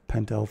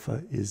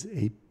 Pentalpha is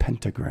a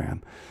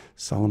pentagram.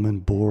 Solomon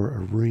bore a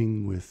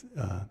ring with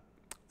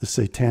the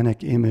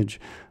satanic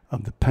image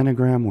of the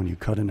pentagram. When you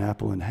cut an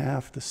apple in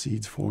half, the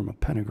seeds form a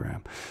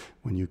pentagram.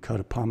 When you cut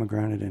a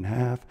pomegranate in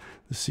half,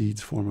 the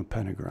seeds form a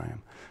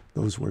pentagram.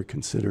 Those were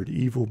considered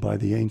evil by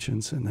the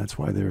ancients, and that's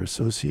why they're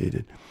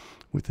associated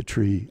with the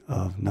tree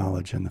of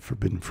knowledge and the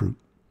forbidden fruit.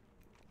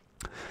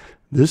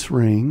 This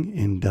ring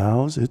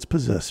endows its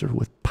possessor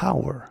with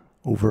power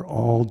over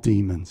all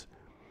demons.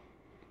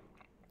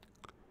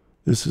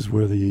 This is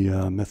where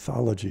the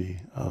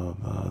mythology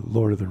of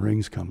Lord of the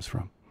Rings comes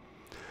from.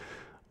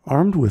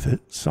 Armed with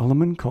it,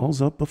 Solomon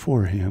calls up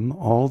before him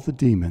all the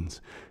demons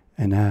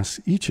and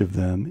asks each of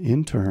them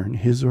in turn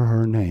his or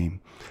her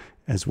name,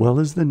 as well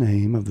as the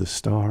name of the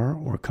star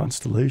or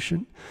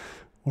constellation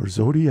or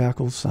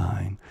zodiacal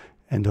sign,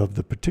 and of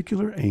the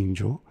particular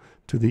angel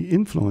to the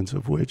influence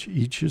of which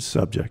each is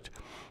subject.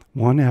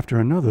 One after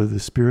another, the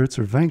spirits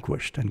are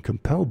vanquished and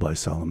compelled by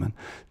Solomon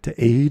to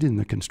aid in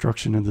the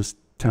construction of this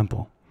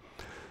temple.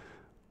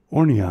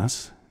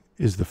 Ornias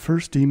is the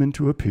first demon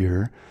to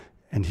appear,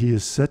 and he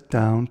is set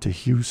down to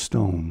hew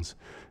stones.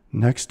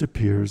 Next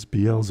appears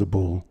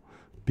Beelzebub,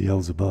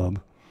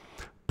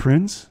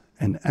 prince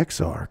and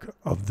exarch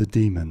of the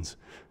demons,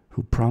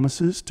 who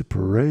promises to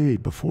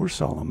parade before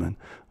Solomon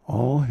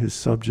all his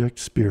subject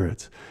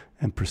spirits,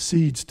 and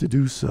proceeds to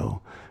do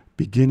so,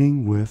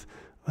 beginning with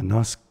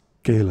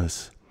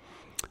Anaskelus.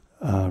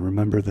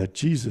 Remember that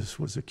Jesus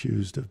was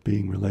accused of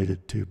being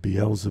related to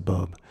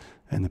Beelzebub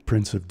and the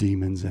prince of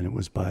demons, and it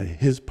was by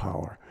his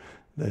power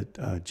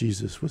that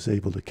Jesus was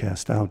able to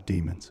cast out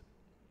demons.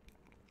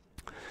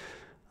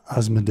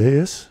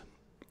 Asmodeus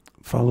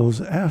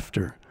follows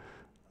after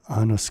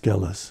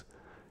Anaskelus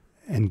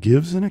and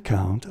gives an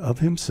account of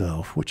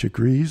himself which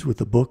agrees with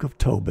the book of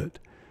Tobit.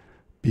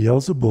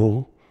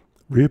 Beelzebul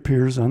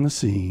reappears on the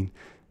scene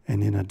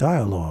and in a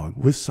dialogue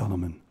with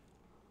Solomon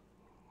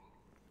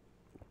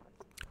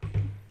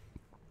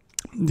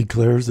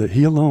declares that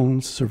he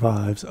alone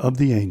survives of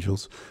the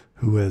angels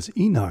who, as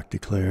Enoch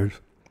declares,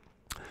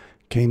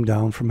 came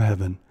down from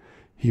heaven.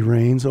 He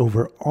reigns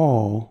over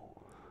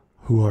all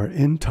who are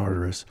in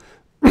Tartarus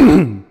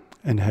and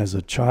has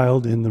a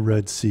child in the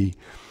Red Sea.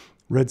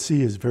 Red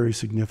Sea is very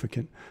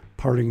significant.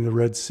 Parting the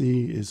Red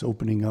Sea is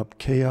opening up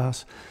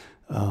chaos.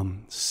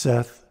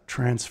 Seth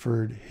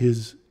transferred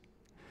his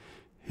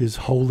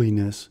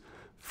holiness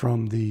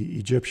from the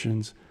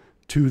Egyptians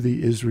to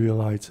the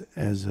Israelites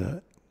as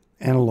an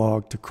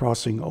analog to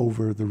crossing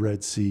over the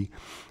Red Sea.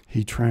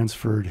 He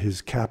transferred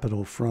his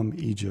capital from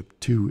Egypt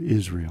to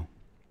Israel.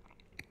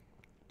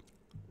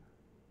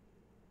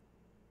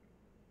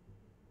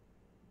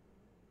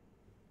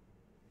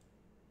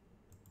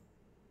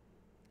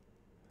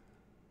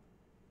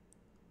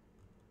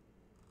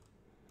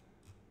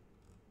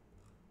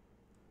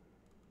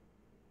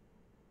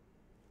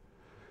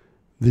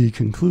 The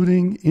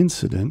concluding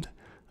incident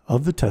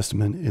of the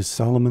Testament is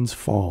Solomon's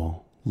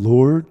fall.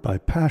 Lured by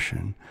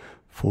passion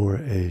for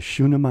a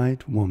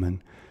Shunammite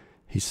woman,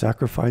 he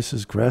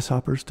sacrifices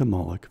grasshoppers to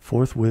Moloch.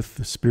 Forthwith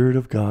the Spirit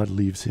of God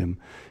leaves him,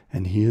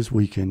 and he is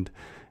weakened,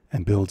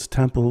 and builds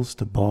temples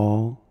to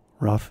Baal,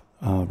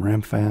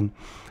 Ramphan,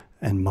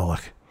 and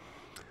Moloch.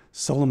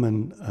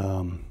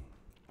 Solomon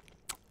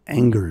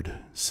angered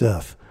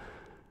Seth,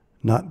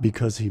 not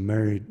because he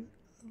married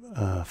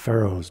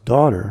Pharaoh's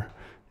daughter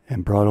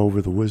and brought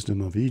over the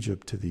wisdom of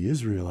Egypt to the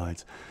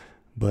Israelites,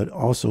 but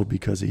also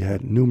because he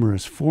had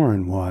numerous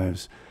foreign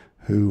wives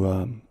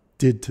who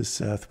did to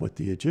Seth what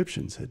the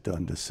Egyptians had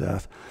done to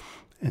Seth,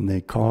 and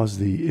they caused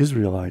the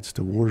Israelites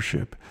to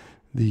worship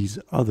these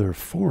other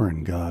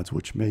foreign gods,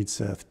 which made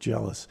Seth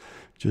jealous,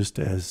 just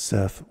as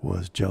Seth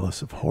was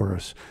jealous of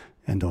Horus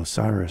and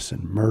Osiris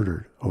and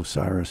murdered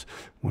Osiris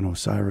when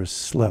Osiris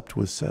slept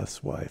with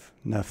Seth's wife,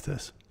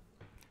 Nephthys.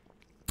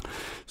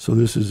 So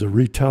this is a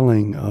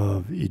retelling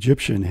of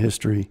Egyptian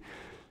history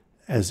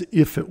as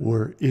if it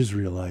were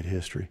Israelite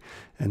history.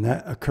 And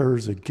that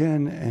occurs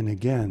again and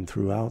again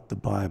throughout the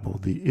Bible.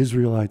 The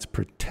Israelites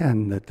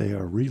pretend that they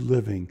are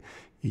reliving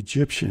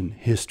Egyptian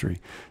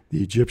history.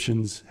 The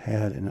Egyptians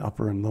had an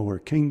upper and lower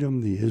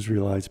kingdom. The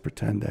Israelites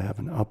pretend to have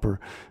an upper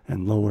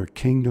and lower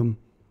kingdom.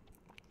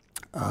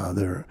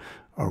 There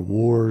are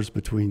wars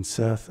between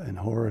Seth and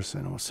Horus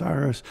and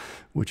Osiris,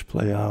 which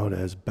play out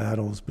as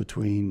battles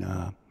between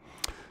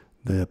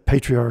the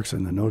patriarchs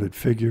and the noted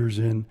figures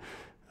in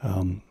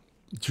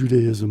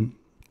Judaism.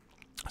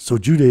 So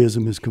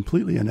Judaism is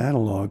completely an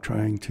analog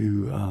trying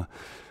to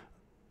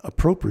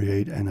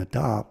appropriate and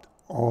adopt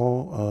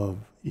all of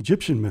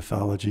Egyptian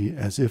mythology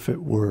as if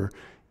it were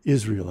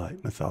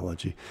Israelite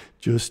mythology,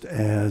 just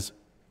as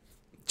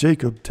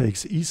Jacob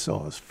takes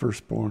Esau's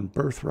firstborn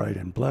birthright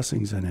and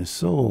blessings and his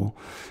soul.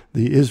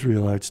 The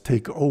Israelites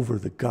take over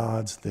the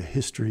gods, the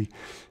history,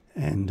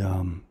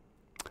 and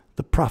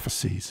the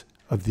prophecies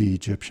of the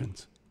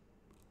Egyptians.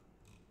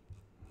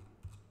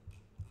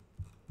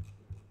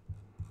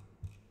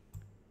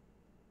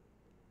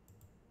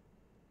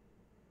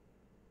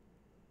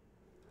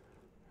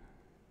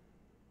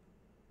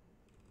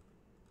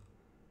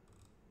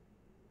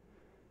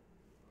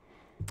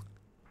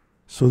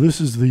 So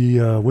this is the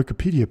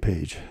Wikipedia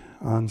page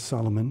on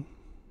Solomon.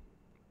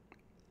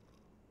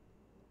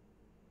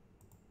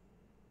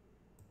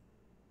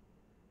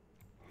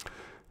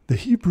 The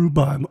Hebrew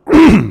Bible,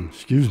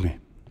 excuse me.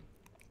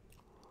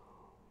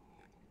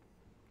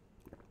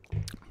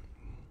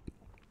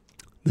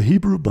 The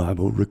Hebrew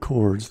Bible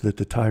records that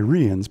the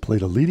Tyrians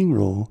played a leading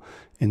role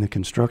in the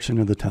construction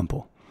of the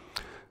temple.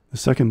 The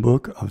second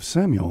book of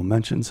Samuel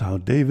mentions how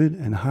David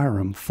and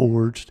Hiram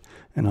forged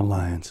an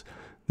alliance.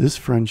 This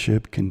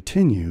friendship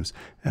continues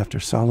after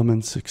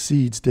Solomon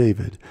succeeds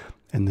David,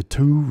 and the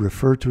two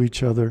refer to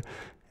each other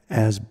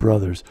as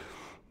brothers.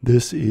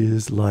 This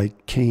is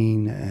like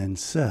Cain and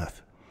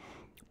Seth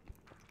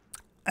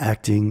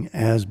acting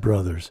as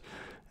brothers,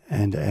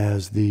 and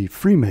as the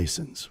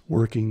Freemasons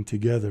working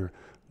together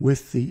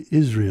with the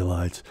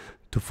Israelites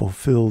to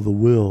fulfill the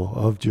will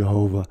of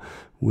Jehovah,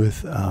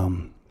 with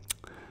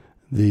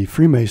the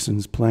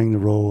Freemasons playing the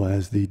role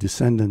as the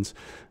descendants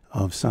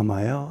of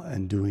Samael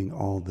and doing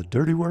all the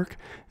dirty work,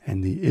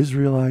 and the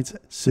Israelites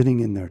sitting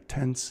in their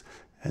tents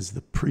as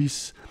the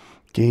priests,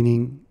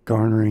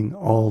 garnering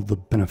all the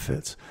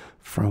benefits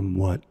from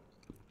what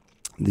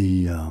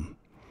the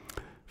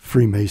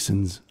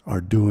Freemasons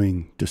are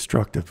doing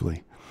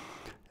destructively.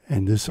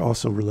 And this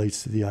also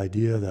relates to the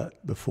idea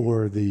that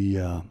before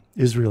the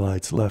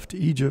Israelites left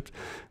Egypt,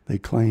 they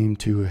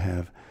claimed to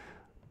have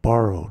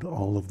borrowed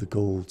all of the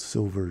gold,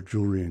 silver,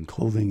 jewelry, and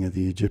clothing of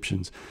the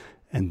Egyptians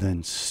and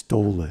then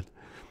stole it.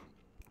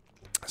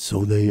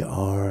 So they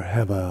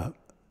have a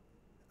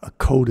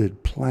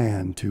coded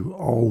plan to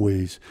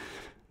always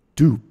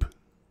dupe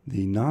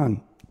the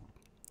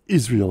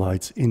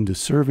non-Israelites into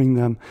serving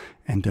them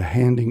and to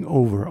handing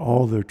over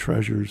all their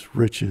treasures,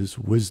 riches,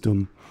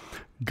 wisdom,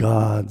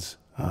 gods,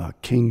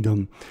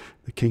 kingdom.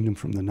 The kingdom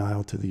from the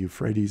Nile to the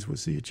Euphrates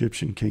was the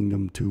Egyptian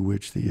kingdom, to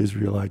which the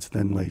Israelites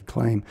then laid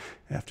claim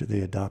after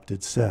they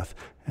adopted Seth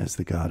as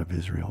the God of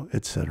Israel,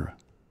 etc.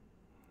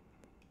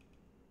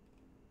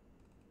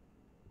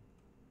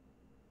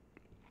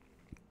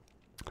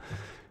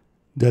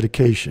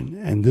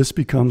 Dedication. And this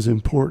becomes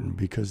important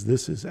because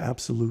this is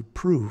absolute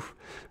proof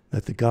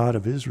that the God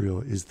of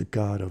Israel is the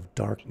God of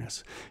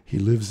darkness. He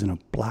lives in a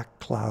black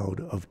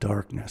cloud of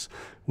darkness,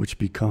 which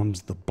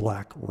becomes the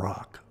black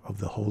rock of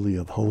the Holy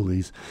of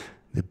Holies,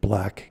 the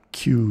black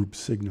cube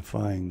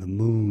signifying the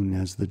moon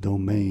as the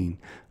domain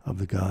of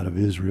the God of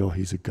Israel.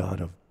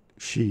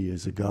 She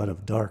is a God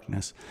of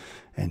darkness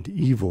and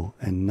evil,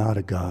 and not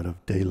a God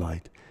of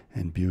daylight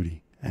and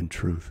beauty and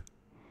truth.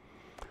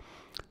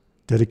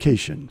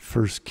 Dedication.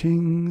 1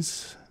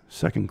 Kings,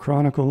 2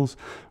 Chronicles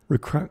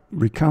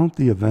recount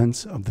the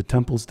events of the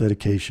temple's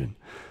dedication.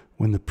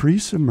 When the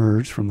priests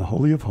emerged from the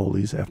Holy of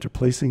Holies after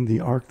placing the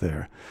ark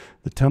there,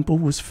 the temple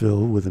was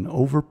filled with an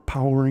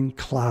overpowering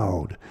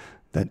cloud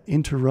that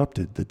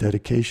interrupted the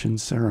dedication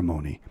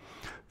ceremony.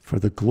 For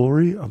the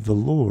glory of the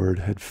Lord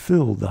had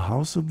filled the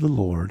house of the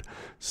Lord,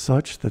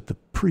 such that the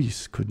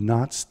priests could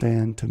not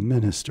stand to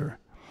minister.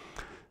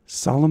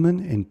 Solomon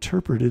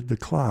interpreted the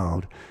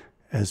cloud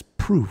as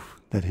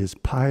proof that his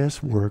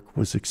pious work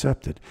was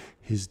accepted,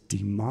 his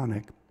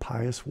demonic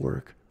pious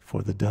work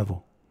for the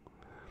devil.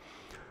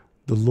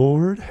 The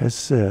Lord has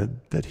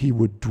said that he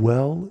would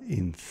dwell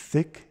in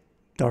thick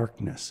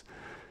darkness.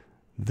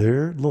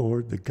 Their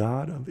Lord, the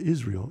God of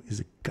Israel, is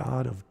a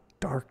God of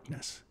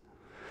darkness.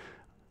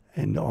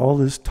 And all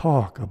this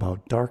talk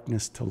about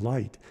darkness to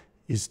light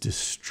is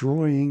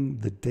destroying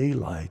the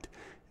daylight,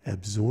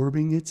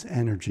 absorbing its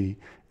energy,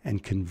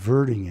 and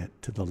converting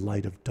it to the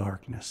light of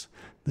darkness,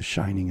 the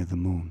shining of the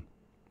moon.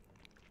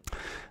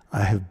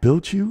 I have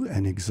built you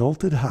an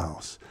exalted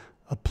house,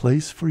 a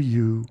place for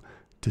you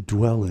to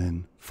dwell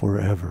in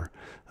forever.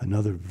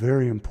 Another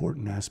very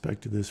important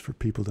aspect of this for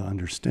people to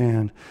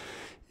understand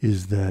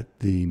is that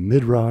the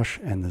Midrash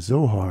and the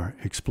Zohar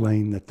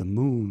explain that the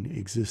moon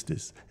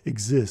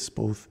exists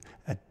both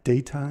at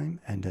daytime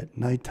and at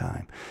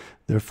nighttime.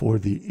 Therefore,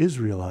 the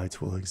Israelites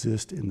will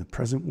exist in the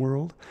present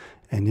world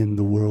and in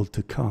the world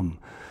to come.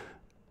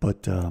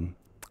 But the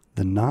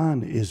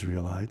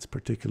non-Israelites,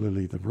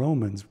 particularly the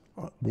Romans,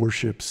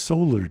 worship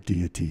solar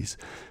deities.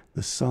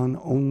 The sun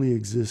only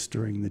exists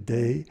during the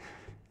day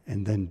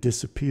and then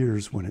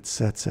disappears when it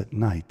sets at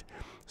night.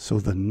 So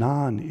the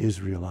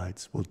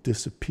non-Israelites will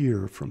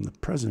disappear from the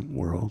present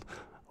world,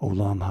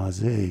 Olam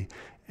Hazeh,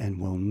 and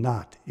will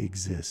not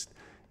exist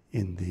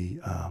in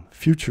the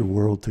future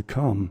world to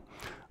come,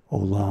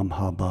 Olam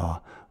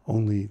Haba.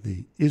 Only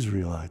the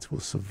Israelites will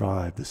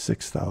survive the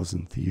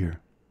 6,000th year.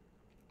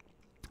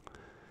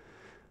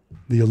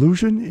 The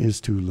allusion is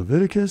to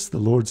Leviticus. The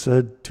Lord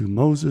said to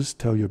Moses,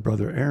 "Tell your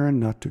brother Aaron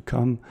not to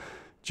come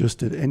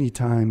just at any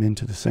time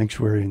into the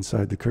sanctuary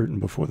inside the curtain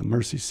before the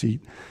mercy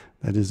seat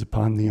that is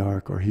upon the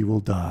ark, or he will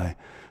die.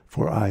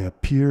 For I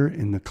appear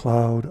in the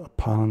cloud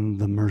upon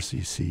the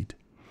mercy seat."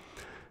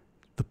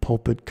 The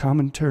pulpit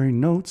commentary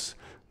notes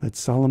that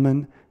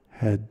Solomon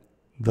had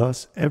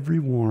thus every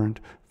warrant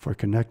for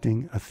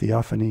connecting a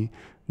theophany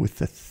with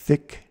the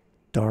thick,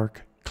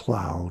 dark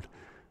cloud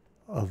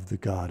of the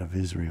God of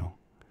Israel.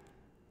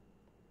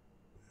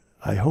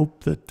 I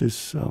hope that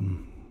this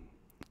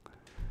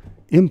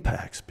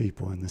impacts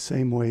people in the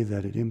same way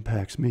that it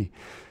impacts me.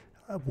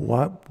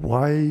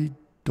 Why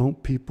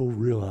don't people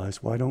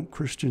realize, why don't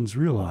Christians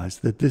realize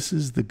that this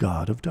is the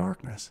God of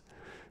darkness?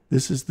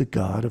 This is the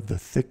God of the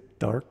thick,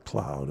 dark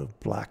cloud of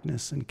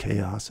blackness and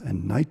chaos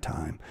and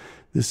nighttime.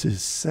 This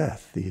is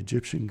Seth, the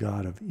Egyptian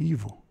god of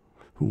evil,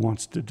 who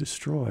wants to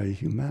destroy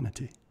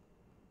humanity.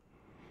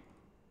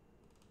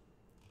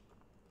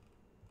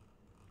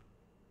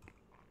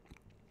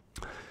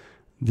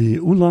 The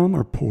ulam,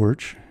 or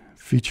porch,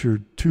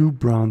 featured two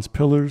bronze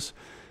pillars,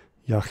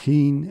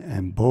 Yachin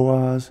and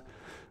Boaz.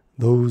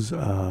 Those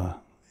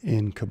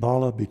in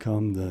Kabbalah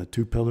become the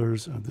two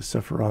pillars of the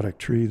Sephirotic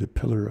tree, the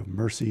pillar of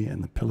mercy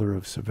and the pillar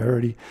of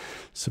severity.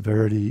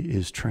 Severity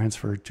is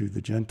transferred to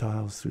the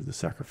Gentiles through the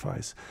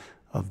sacrifice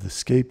of the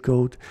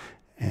scapegoat,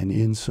 and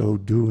in so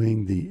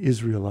doing, the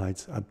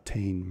Israelites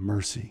obtain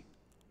mercy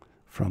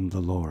from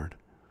the Lord,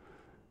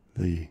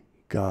 the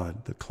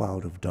God, the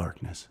cloud of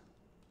darkness.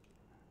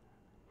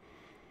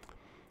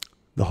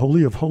 The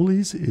Holy of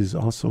Holies is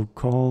also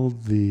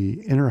called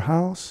the inner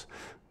house,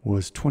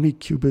 was 20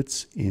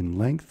 cubits in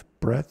length,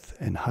 breadth,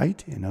 and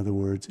height. In other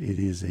words, it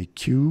is a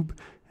cube,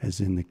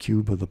 as in the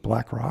cube of the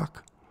black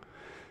rock.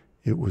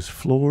 It was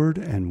floored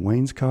and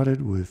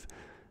wainscoted with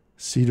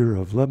cedar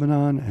of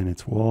Lebanon, and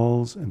its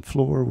walls and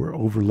floor were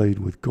overlaid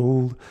with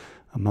gold,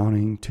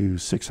 amounting to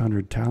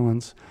 600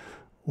 talents,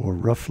 or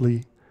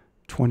roughly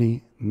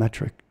 20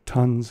 metric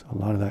tons. A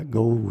lot of that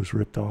gold was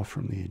ripped off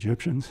from the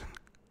Egyptians.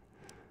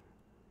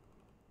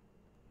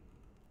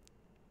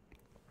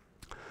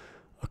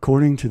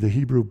 According to the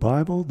Hebrew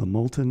Bible, the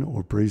molten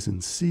or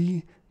brazen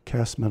sea,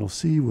 cast metal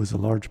sea, was a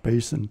large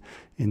basin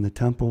in the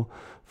temple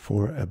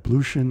for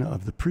ablution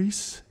of the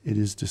priests. It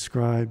is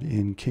described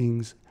in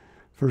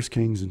 1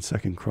 Kings and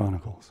 2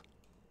 Chronicles.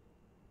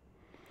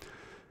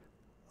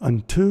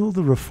 Until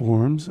the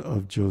reforms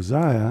of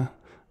Josiah,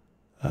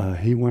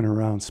 he went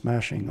around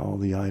smashing all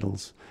the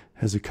idols.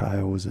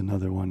 Hezekiah was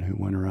another one who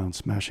went around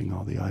smashing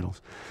all the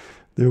idols.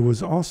 There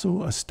was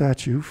also a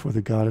statue for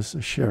the goddess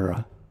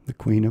Asherah, the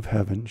queen of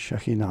heaven,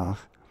 Shekhinah,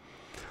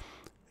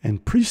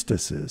 and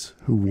priestesses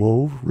who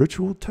wove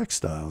ritual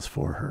textiles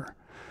for her.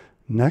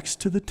 Next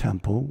to the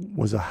temple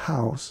was a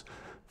house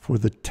for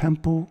the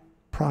temple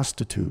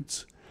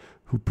prostitutes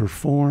who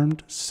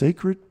performed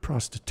sacred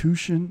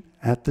prostitution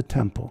at the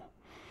temple.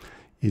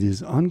 It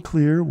is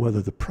unclear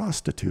whether the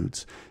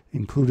prostitutes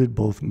included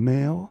both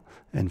male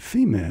and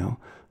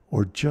female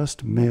or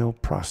just male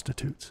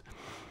prostitutes.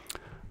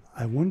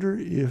 I wonder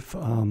if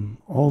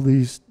all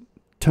these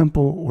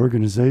temple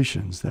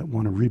organizations that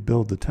want to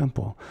rebuild the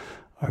temple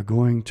are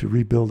going to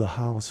rebuild a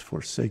house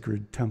for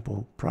sacred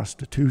temple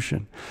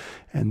prostitution.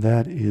 And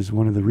that is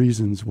one of the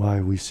reasons why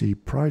we see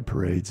pride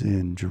parades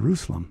in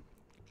Jerusalem.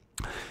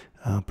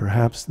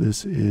 Perhaps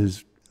this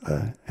is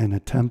an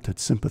attempt at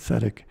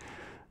sympathetic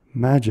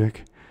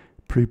magic,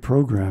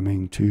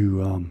 pre-programming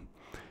to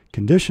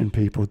condition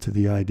people to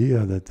the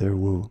idea that there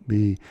will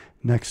be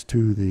next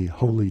to the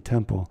holy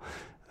temple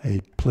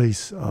a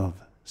place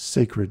of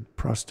sacred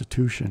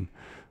prostitution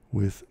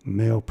with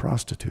male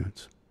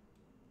prostitutes.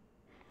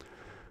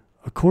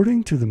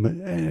 According to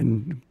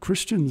and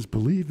Christians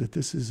believe that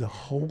this is a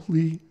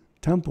holy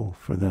temple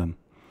for them.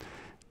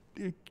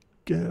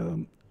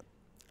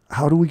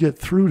 How do we get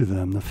through to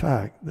them the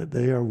fact that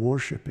they are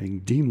worshiping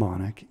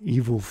demonic,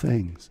 evil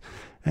things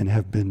and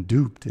have been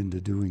duped into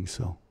doing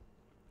so?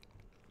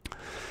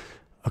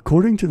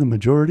 According to the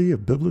majority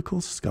of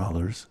biblical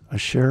scholars,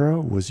 Asherah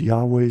was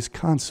Yahweh's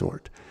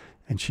consort,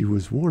 and she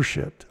was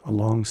worshipped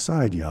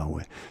alongside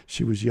Yahweh.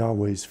 She was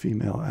Yahweh's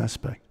female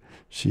aspect.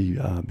 She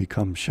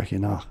becomes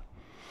Shekinah.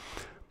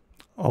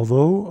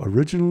 Although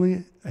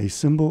originally a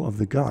symbol of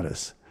the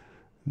goddess,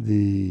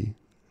 the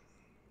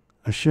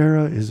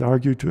Asherah is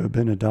argued to have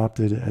been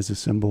adopted as a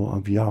symbol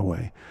of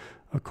Yahweh.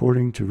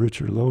 According to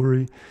Richard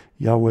Lowry,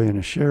 Yahweh and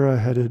Asherah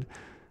headed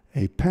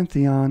a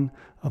pantheon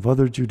of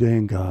other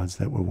Judean gods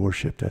that were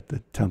worshipped at the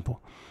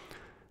temple.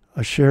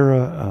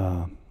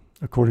 Asherah,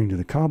 according to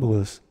the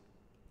Kabbalists,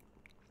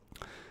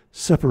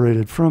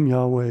 separated from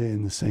Yahweh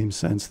in the same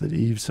sense that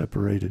Eve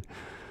separated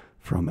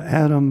from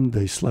Adam.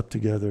 They slept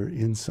together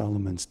in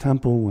Solomon's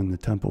temple. When the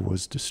temple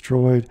was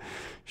destroyed,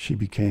 she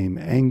became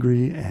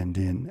angry and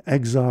in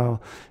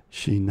exile.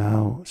 She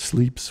now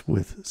sleeps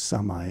with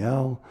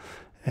Samael,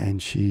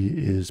 and she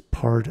is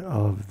part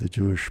of the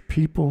Jewish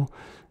people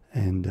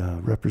and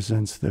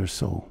represents their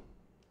soul.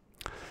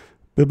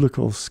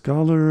 Biblical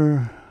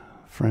scholar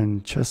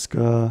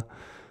Francesca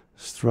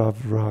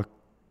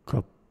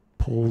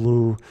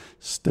Stavrakopoulou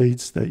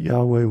states that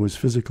Yahweh was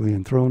physically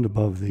enthroned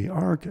above the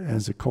ark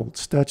as a cult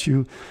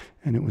statue,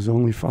 and it was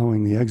only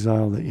following the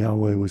exile that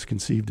Yahweh was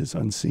conceived as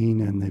unseen,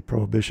 and the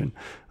prohibition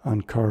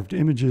on carved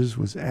images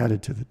was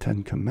added to the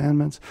Ten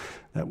Commandments.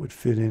 That would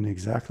fit in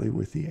exactly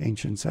with the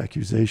ancients'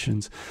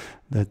 accusations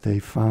that they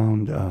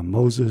found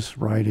Moses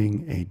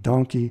riding a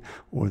donkey,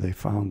 or they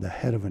found the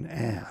head of an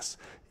ass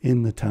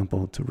in the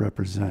temple to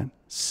represent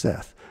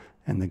Seth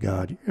and the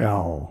god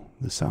Yow,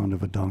 the sound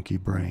of a donkey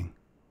braying.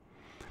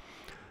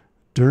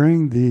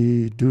 During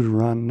the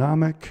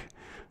Deuteronomic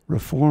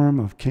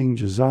reform of King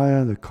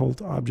Josiah, the cult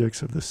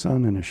objects of the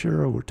sun and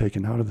Asherah were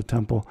taken out of the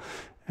temple,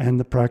 and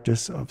the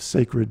practice of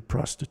sacred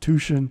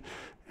prostitution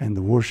and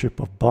the worship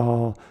of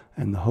Baal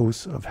and the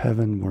hosts of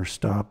heaven were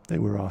stopped. They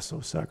were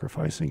also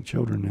sacrificing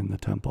children in the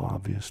temple,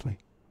 obviously.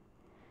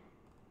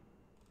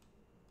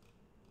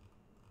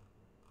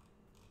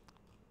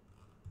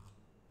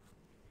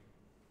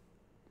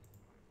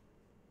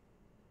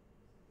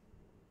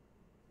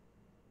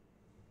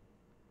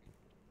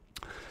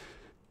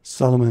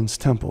 Solomon's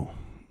temple,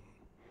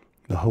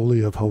 the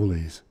Holy of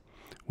Holies,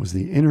 was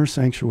the inner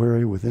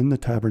sanctuary within the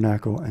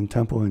tabernacle and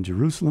temple in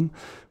Jerusalem.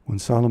 When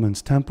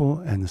Solomon's temple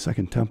and the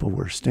second temple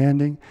were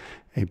standing,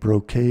 a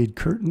brocade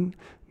curtain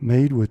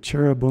made with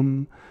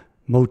cherubim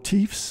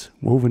motifs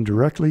woven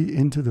directly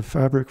into the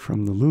fabric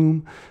from the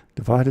loom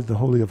divided the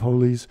Holy of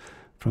Holies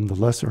from the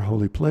lesser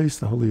holy place.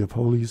 The Holy of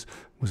Holies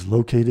was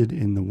located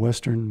in the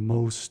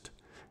westernmost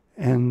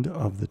end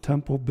of the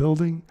temple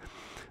building,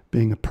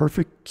 being a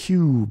perfect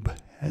cube,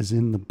 as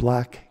in the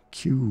black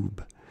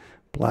cube,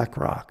 black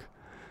rock.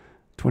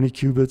 20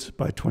 cubits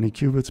by 20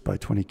 cubits by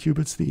 20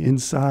 cubits. The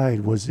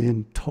inside was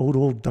in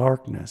total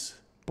darkness,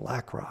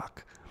 black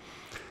rock,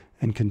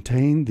 and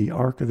contained the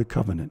Ark of the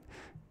Covenant,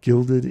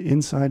 gilded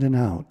inside and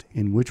out,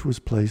 in which was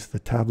placed the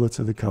tablets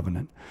of the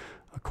covenant.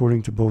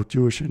 According to both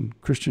Jewish and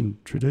Christian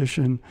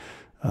tradition,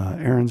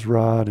 Aaron's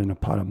rod and a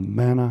pot of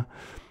manna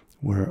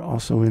were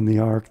also in the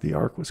ark. The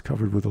ark was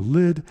covered with a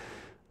lid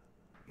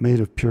made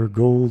of pure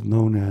gold,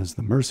 known as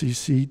the mercy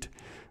seat,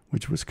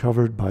 which was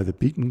covered by the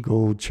beaten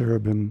gold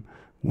cherubim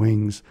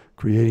wings,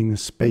 creating the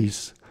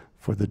space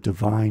for the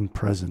divine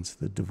presence.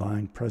 The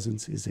divine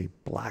presence is a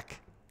black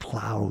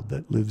cloud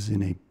that lives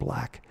in a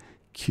black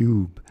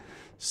cube,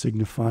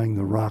 signifying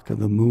the rock of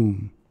the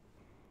moon.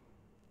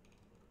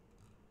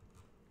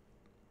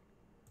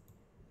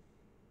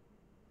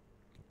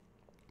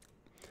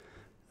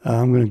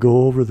 I'm going to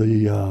go over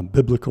the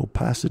biblical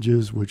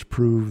passages which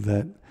prove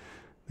that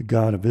the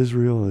God of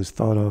Israel is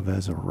thought of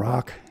as a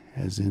rock,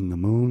 as in the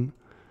moon.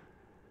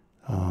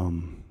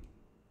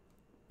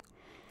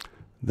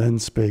 Then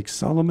spake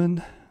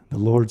Solomon, the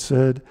Lord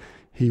said,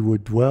 he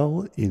would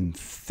dwell in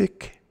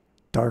thick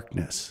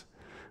darkness.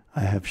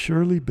 I have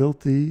surely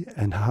built thee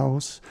an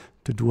house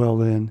to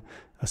dwell in,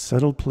 a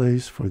settled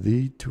place for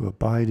thee to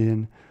abide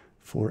in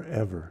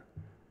forever.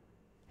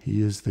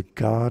 He is the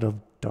God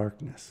of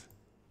darkness.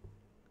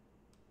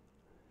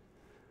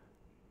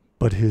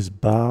 But his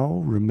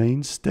bow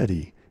remained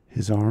steady,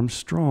 his arm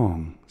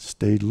strong,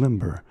 stayed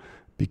limber,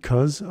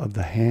 because of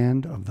the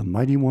hand of the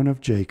mighty one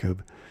of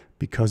Jacob,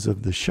 because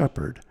of the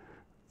shepherd,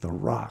 the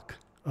rock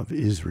of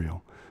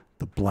Israel,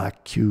 the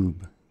black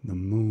cube, the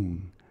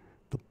moon,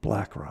 the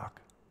black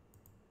rock.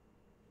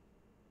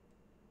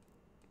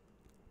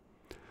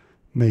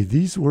 May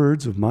these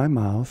words of my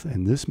mouth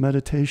and this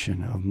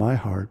meditation of my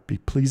heart be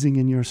pleasing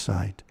in your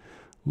sight,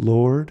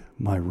 Lord,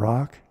 my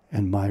rock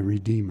and my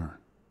redeemer.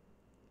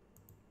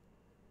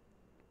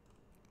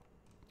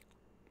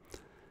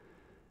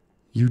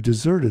 You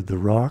deserted the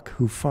rock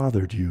who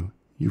fathered you.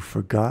 You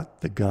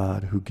forgot the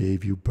God who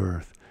gave you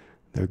birth.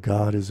 Their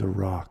God is a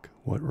rock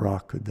What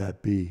rock could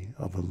that be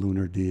of a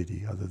lunar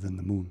deity other than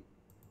the moon?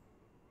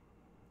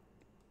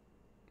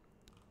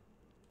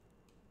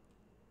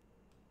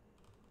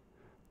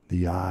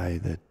 The eye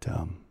that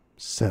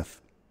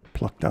Seth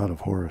plucked out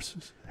of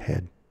Horus's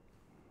head.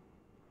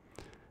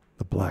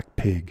 The black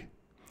pig.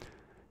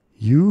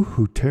 You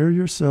who tear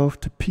yourself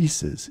to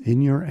pieces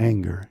in your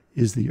anger,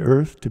 is the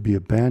earth to be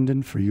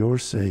abandoned for your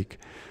sake,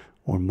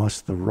 or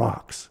must the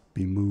rocks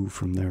be moved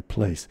from their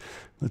place?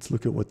 Let's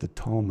look at what the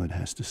Talmud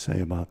has to say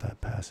about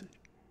that passage.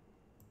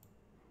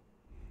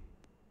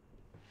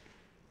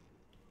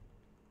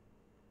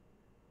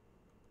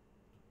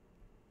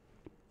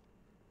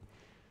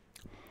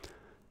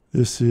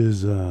 This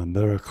is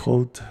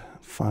Berachot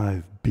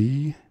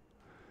 5b,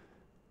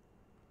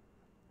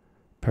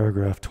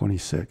 paragraph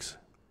 26.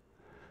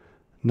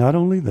 Not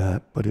only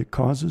that, but it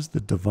causes the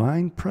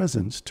divine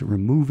presence to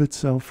remove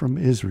itself from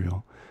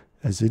Israel,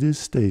 as it is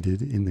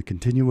stated in the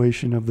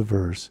continuation of the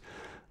verse,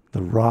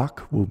 the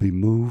rock will be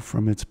moved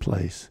from its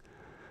place.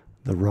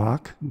 The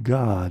rock,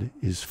 God,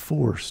 is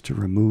forced to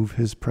remove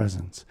his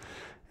presence,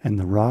 and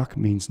the rock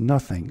means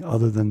nothing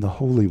other than the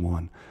Holy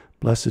One,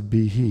 blessed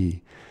be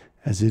he,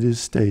 as it is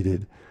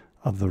stated,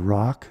 of the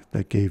rock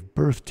that gave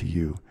birth to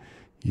you,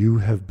 you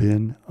have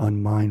been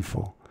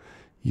unmindful.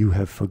 You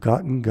have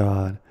forgotten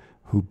God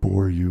who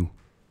bore you.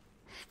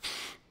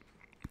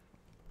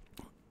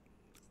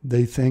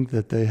 They think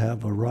that they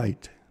have a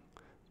right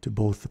to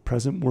both the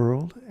present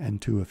world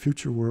and to a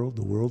future world,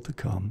 the world to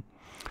come,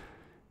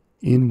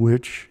 in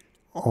which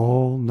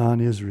all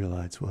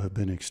non-Israelites will have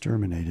been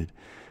exterminated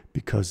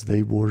because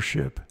they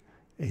worship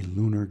a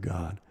lunar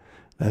god.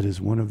 That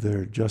is one of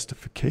their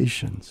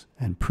justifications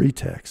and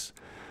pretexts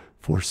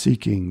for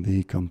seeking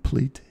the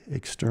complete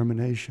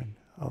extermination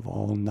of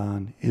all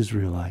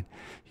non-Israelite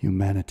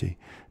humanity,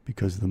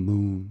 because the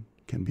moon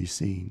can be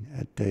seen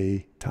at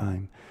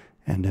daytime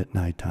and at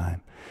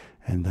nighttime,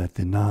 and that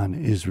the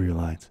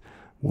non-Israelites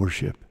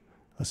worship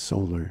a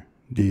solar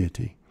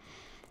deity.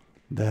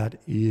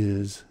 That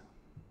is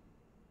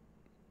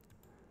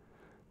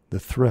the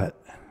threat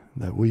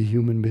that we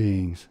human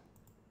beings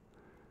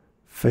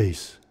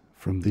face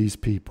from these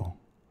people.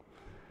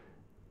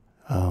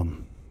 I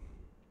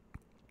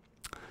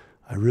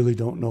really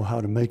don't know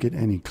how to make it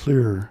any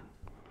clearer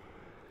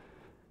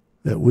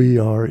that we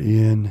are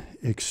in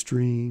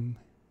extreme,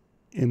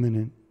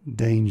 imminent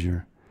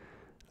danger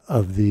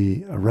of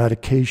the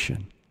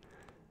eradication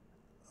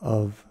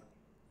of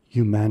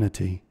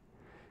humanity,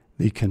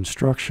 the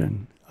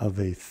construction of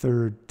a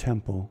third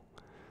temple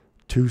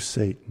to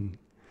Satan,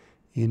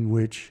 in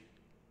which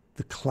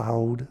the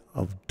cloud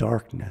of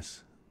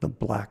darkness, the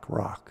black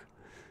rock,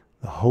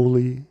 the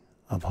holy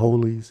of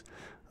holies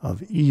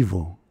of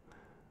evil,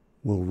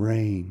 will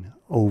reign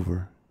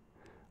over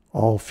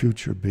all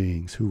future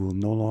beings who will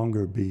no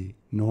longer be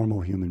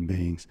normal human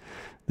beings.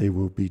 They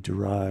will be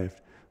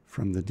derived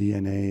from the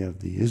DNA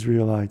of the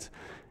Israelites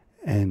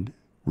and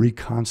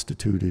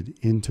reconstituted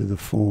into the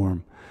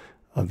form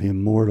of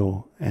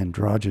immortal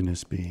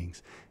androgynous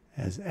beings,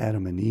 as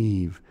Adam and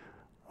Eve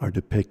are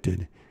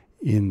depicted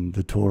in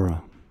the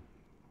Torah.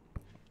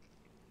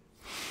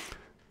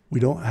 We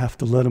don't have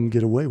to let them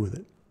get away with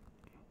it.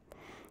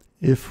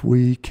 If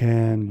we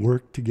can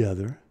work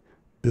together,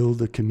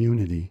 build a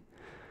community,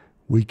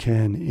 we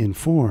can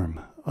inform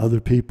other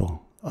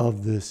people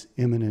of this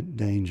imminent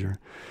danger.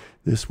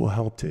 This will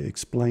help to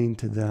explain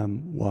to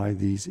them why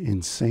these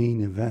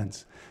insane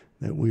events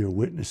that we are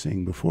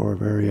witnessing before our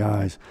very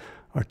eyes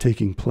are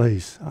taking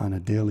place on a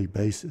daily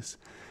basis.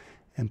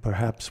 And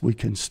perhaps we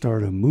can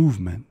start a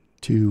movement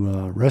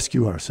to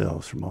rescue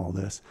ourselves from all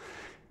this,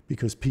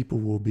 because people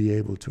will be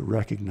able to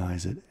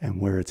recognize it and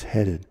where it's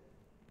headed.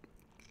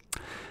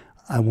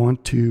 I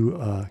want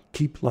to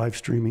keep live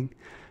streaming.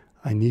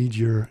 I need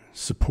your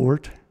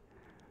support.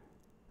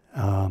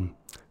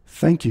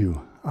 Thank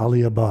you,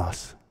 Ali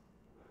Abbas.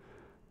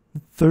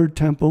 The third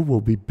temple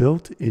will be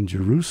built in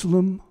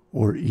Jerusalem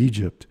or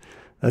Egypt?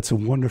 That's a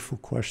wonderful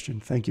question.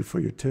 Thank you for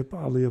your tip,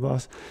 Ali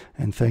Abbas,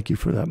 and thank you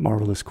for that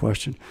marvelous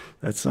question.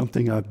 That's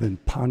something I've been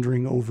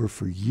pondering over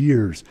for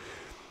years.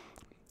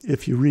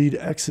 If you read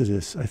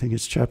Exodus, I think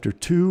it's chapter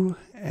 2,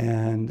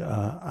 and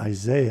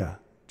Isaiah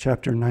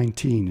chapter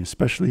 19,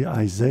 especially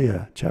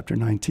Isaiah chapter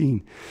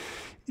 19,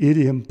 it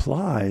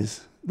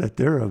implies that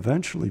they're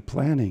eventually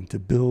planning to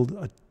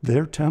build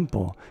their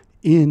temple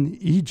in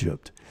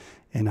Egypt.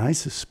 And I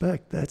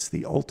suspect that's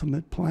the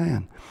ultimate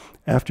plan.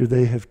 After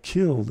they have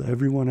killed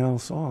everyone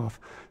else off,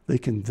 they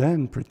can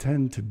then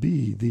pretend to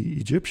be the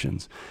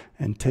Egyptians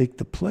and take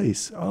the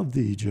place of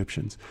the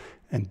Egyptians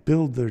and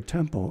build their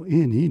temple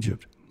in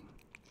Egypt.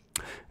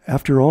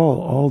 After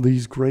all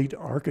these great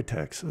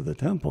architects of the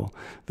temple,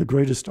 the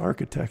greatest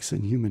architects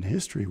in human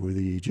history were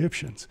the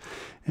Egyptians.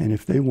 And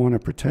if they want to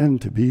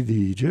pretend to be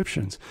the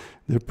Egyptians,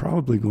 they're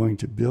probably going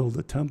to build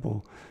a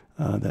temple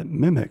that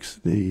mimics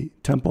the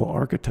temple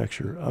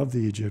architecture of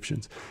the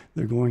Egyptians.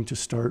 They're going to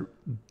start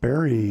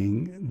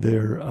burying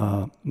their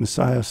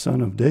Messiah,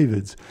 son of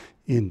David's,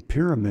 in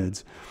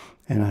pyramids.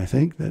 And I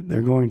think that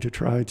they're going to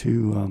try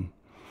to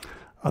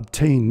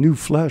obtain new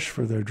flesh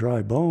for their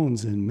dry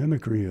bones in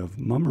mimicry of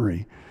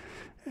mummery.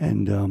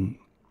 And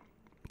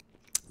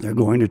they're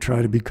going to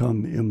try to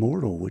become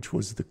immortal, which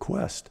was the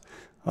quest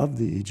of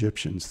the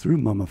Egyptians through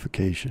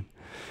mummification.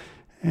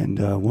 And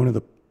one of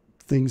the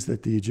things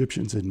that the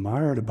Egyptians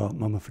admired about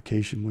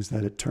mummification was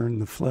that it turned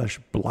the flesh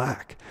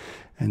black,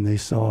 and they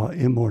saw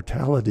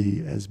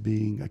immortality as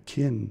being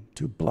akin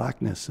to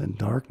blackness and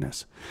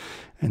darkness.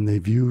 And they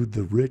viewed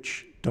the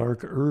rich,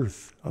 dark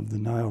earth of the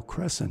Nile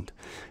Crescent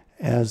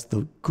as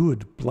the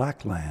good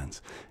black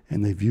lands,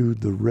 and they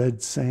viewed the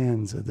red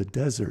sands of the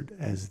desert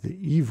as the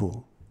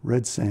evil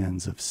red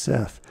sands of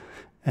Seth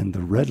and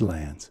the red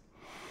lands.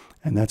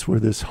 And that's where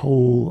this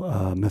whole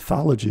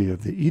mythology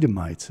of the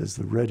Edomites as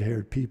the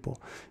red-haired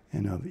people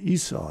and of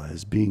Esau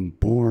as being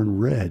born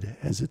red,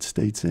 as it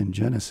states in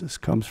Genesis,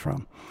 comes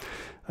from.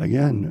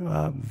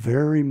 Again,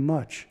 very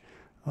much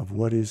of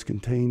what is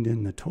contained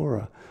in the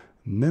Torah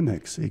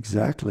mimics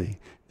exactly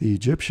the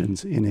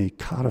Egyptians in a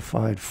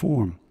codified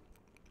form.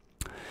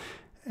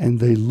 And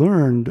they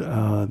learned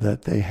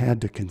that they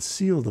had to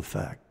conceal the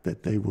fact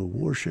that they were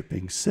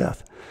worshiping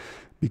Seth,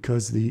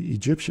 because the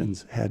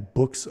Egyptians had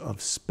books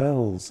of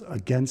spells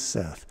against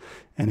Seth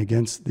and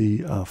against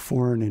the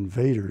foreign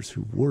invaders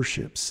who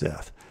worshiped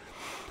Seth.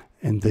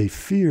 And they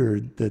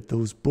feared that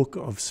those book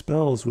of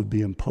spells would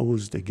be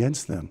imposed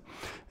against them,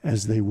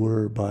 as they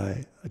were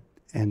by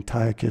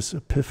Antiochus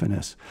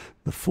Epiphanes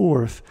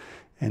IV,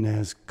 and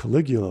as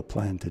Caligula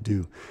planned to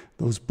do.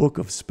 Those book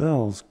of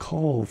spells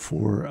call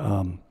for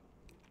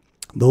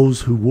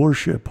those who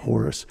worship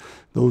Horus,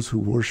 those who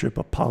worship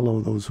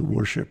Apollo, those who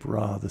worship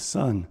Ra, the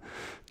sun,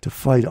 to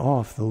fight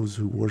off those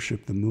who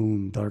worship the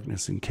moon,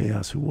 darkness, and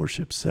chaos, who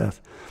worship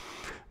Seth,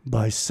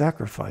 by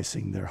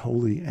sacrificing their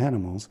holy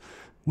animals,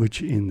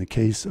 which in the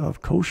case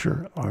of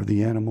kosher are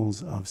the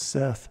animals of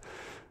Seth,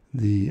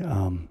 the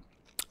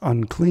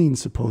unclean,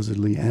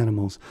 supposedly,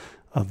 animals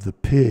of the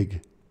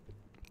pig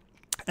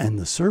and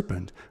the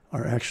serpent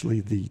are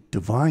actually the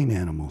divine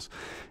animals.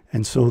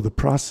 And so the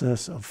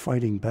process of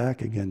fighting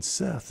back against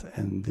Seth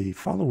and the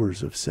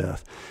followers of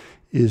Seth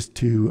is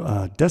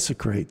to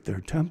desecrate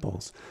their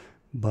temples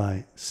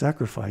by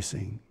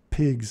sacrificing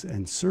pigs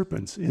and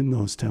serpents in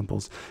those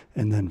temples,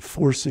 and then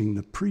forcing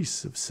the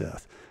priests of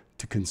Seth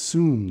to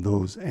consume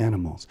those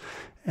animals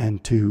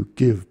and to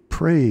give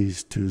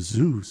praise to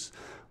Zeus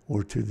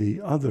or to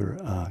the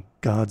other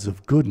gods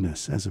of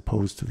goodness as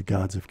opposed to the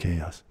gods of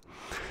chaos.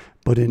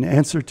 But in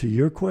answer to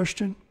your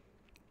question,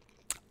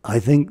 I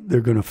think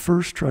they're going to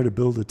first try to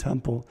build a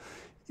temple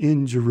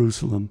in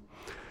Jerusalem.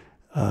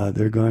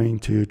 They're going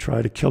to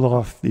try to kill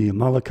off the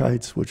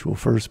Amalekites, which will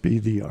first be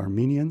the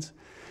Armenians,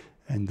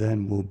 and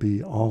then will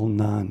be all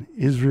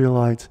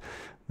non-Israelites.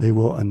 They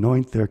will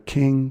anoint their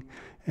king,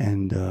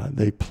 and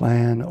they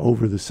plan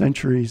over the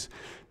centuries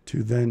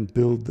to then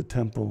build the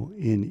temple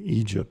in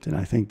Egypt. And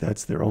I think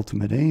that's their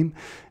ultimate aim.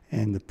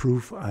 And the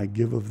proof I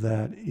give of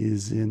that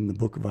is in the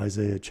book of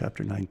Isaiah,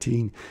 chapter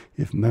 19.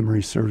 If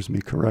memory serves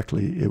me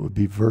correctly, it would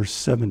be verse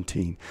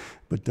 17.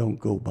 But don't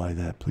go by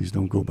that. Please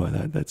don't go by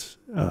that. That's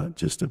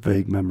just a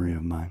vague memory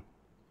of mine.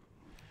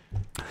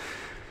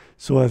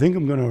 So I think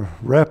I'm going to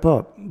wrap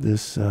up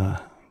this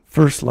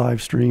first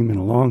live stream in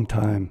a long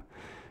time.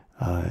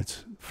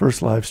 It's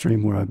first live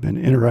stream where I've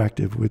been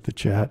interactive with the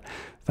chat.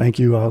 Thank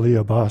you, Ali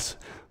Abbas,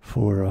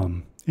 for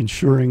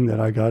ensuring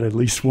that I got at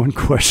least one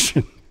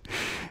question.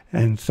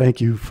 And thank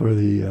you for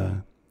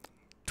the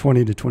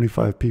 20 to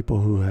 25 people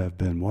who have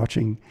been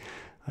watching.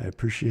 I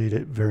appreciate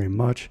it very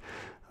much.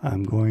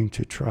 I'm going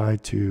to try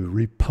to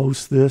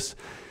repost this.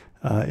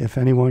 If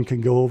anyone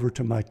can go over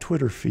to my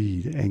Twitter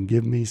feed and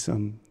give me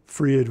some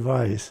free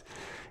advice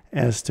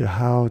as to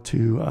how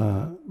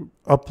to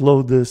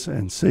upload this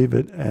and save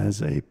it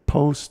as a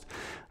post,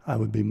 I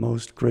would be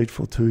most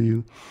grateful to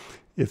you.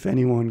 If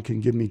anyone can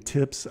give me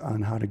tips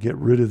on how to get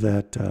rid of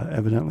that,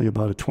 evidently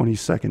about a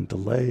 20-second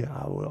delay,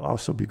 I will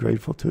also be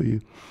grateful to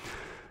you.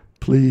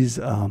 Please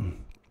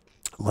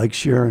like,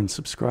 share, and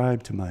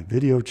subscribe to my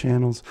video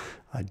channels.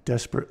 I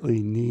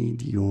desperately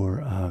need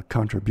your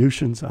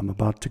contributions. I'm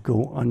about to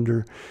go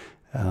under.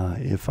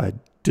 If I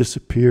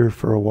disappear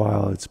for a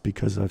while, it's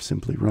because I've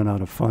simply run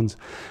out of funds.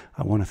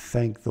 I want to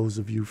thank those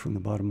of you from the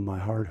bottom of my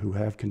heart who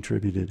have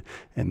contributed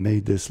and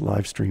made this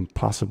live stream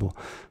possible.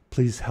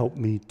 Please help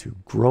me to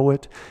grow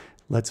it.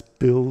 Let's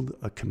build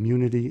a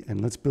community, and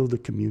let's build a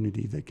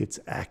community that gets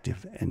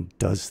active and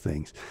does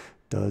things,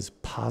 does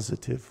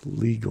positive,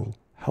 legal,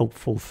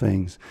 helpful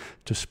things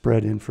to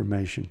spread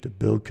information, to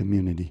build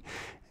community,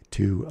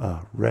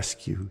 to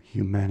rescue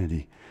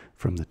humanity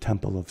from the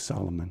Temple of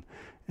Solomon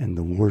and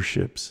the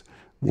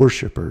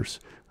worshipers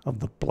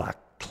of the black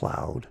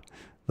cloud,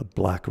 the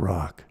black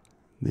rock,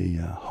 the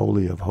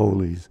holy of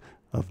holies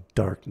of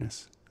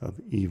darkness, of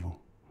evil.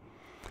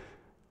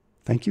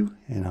 Thank you,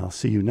 and I'll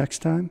see you next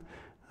time.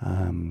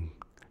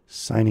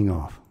 Signing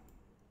off.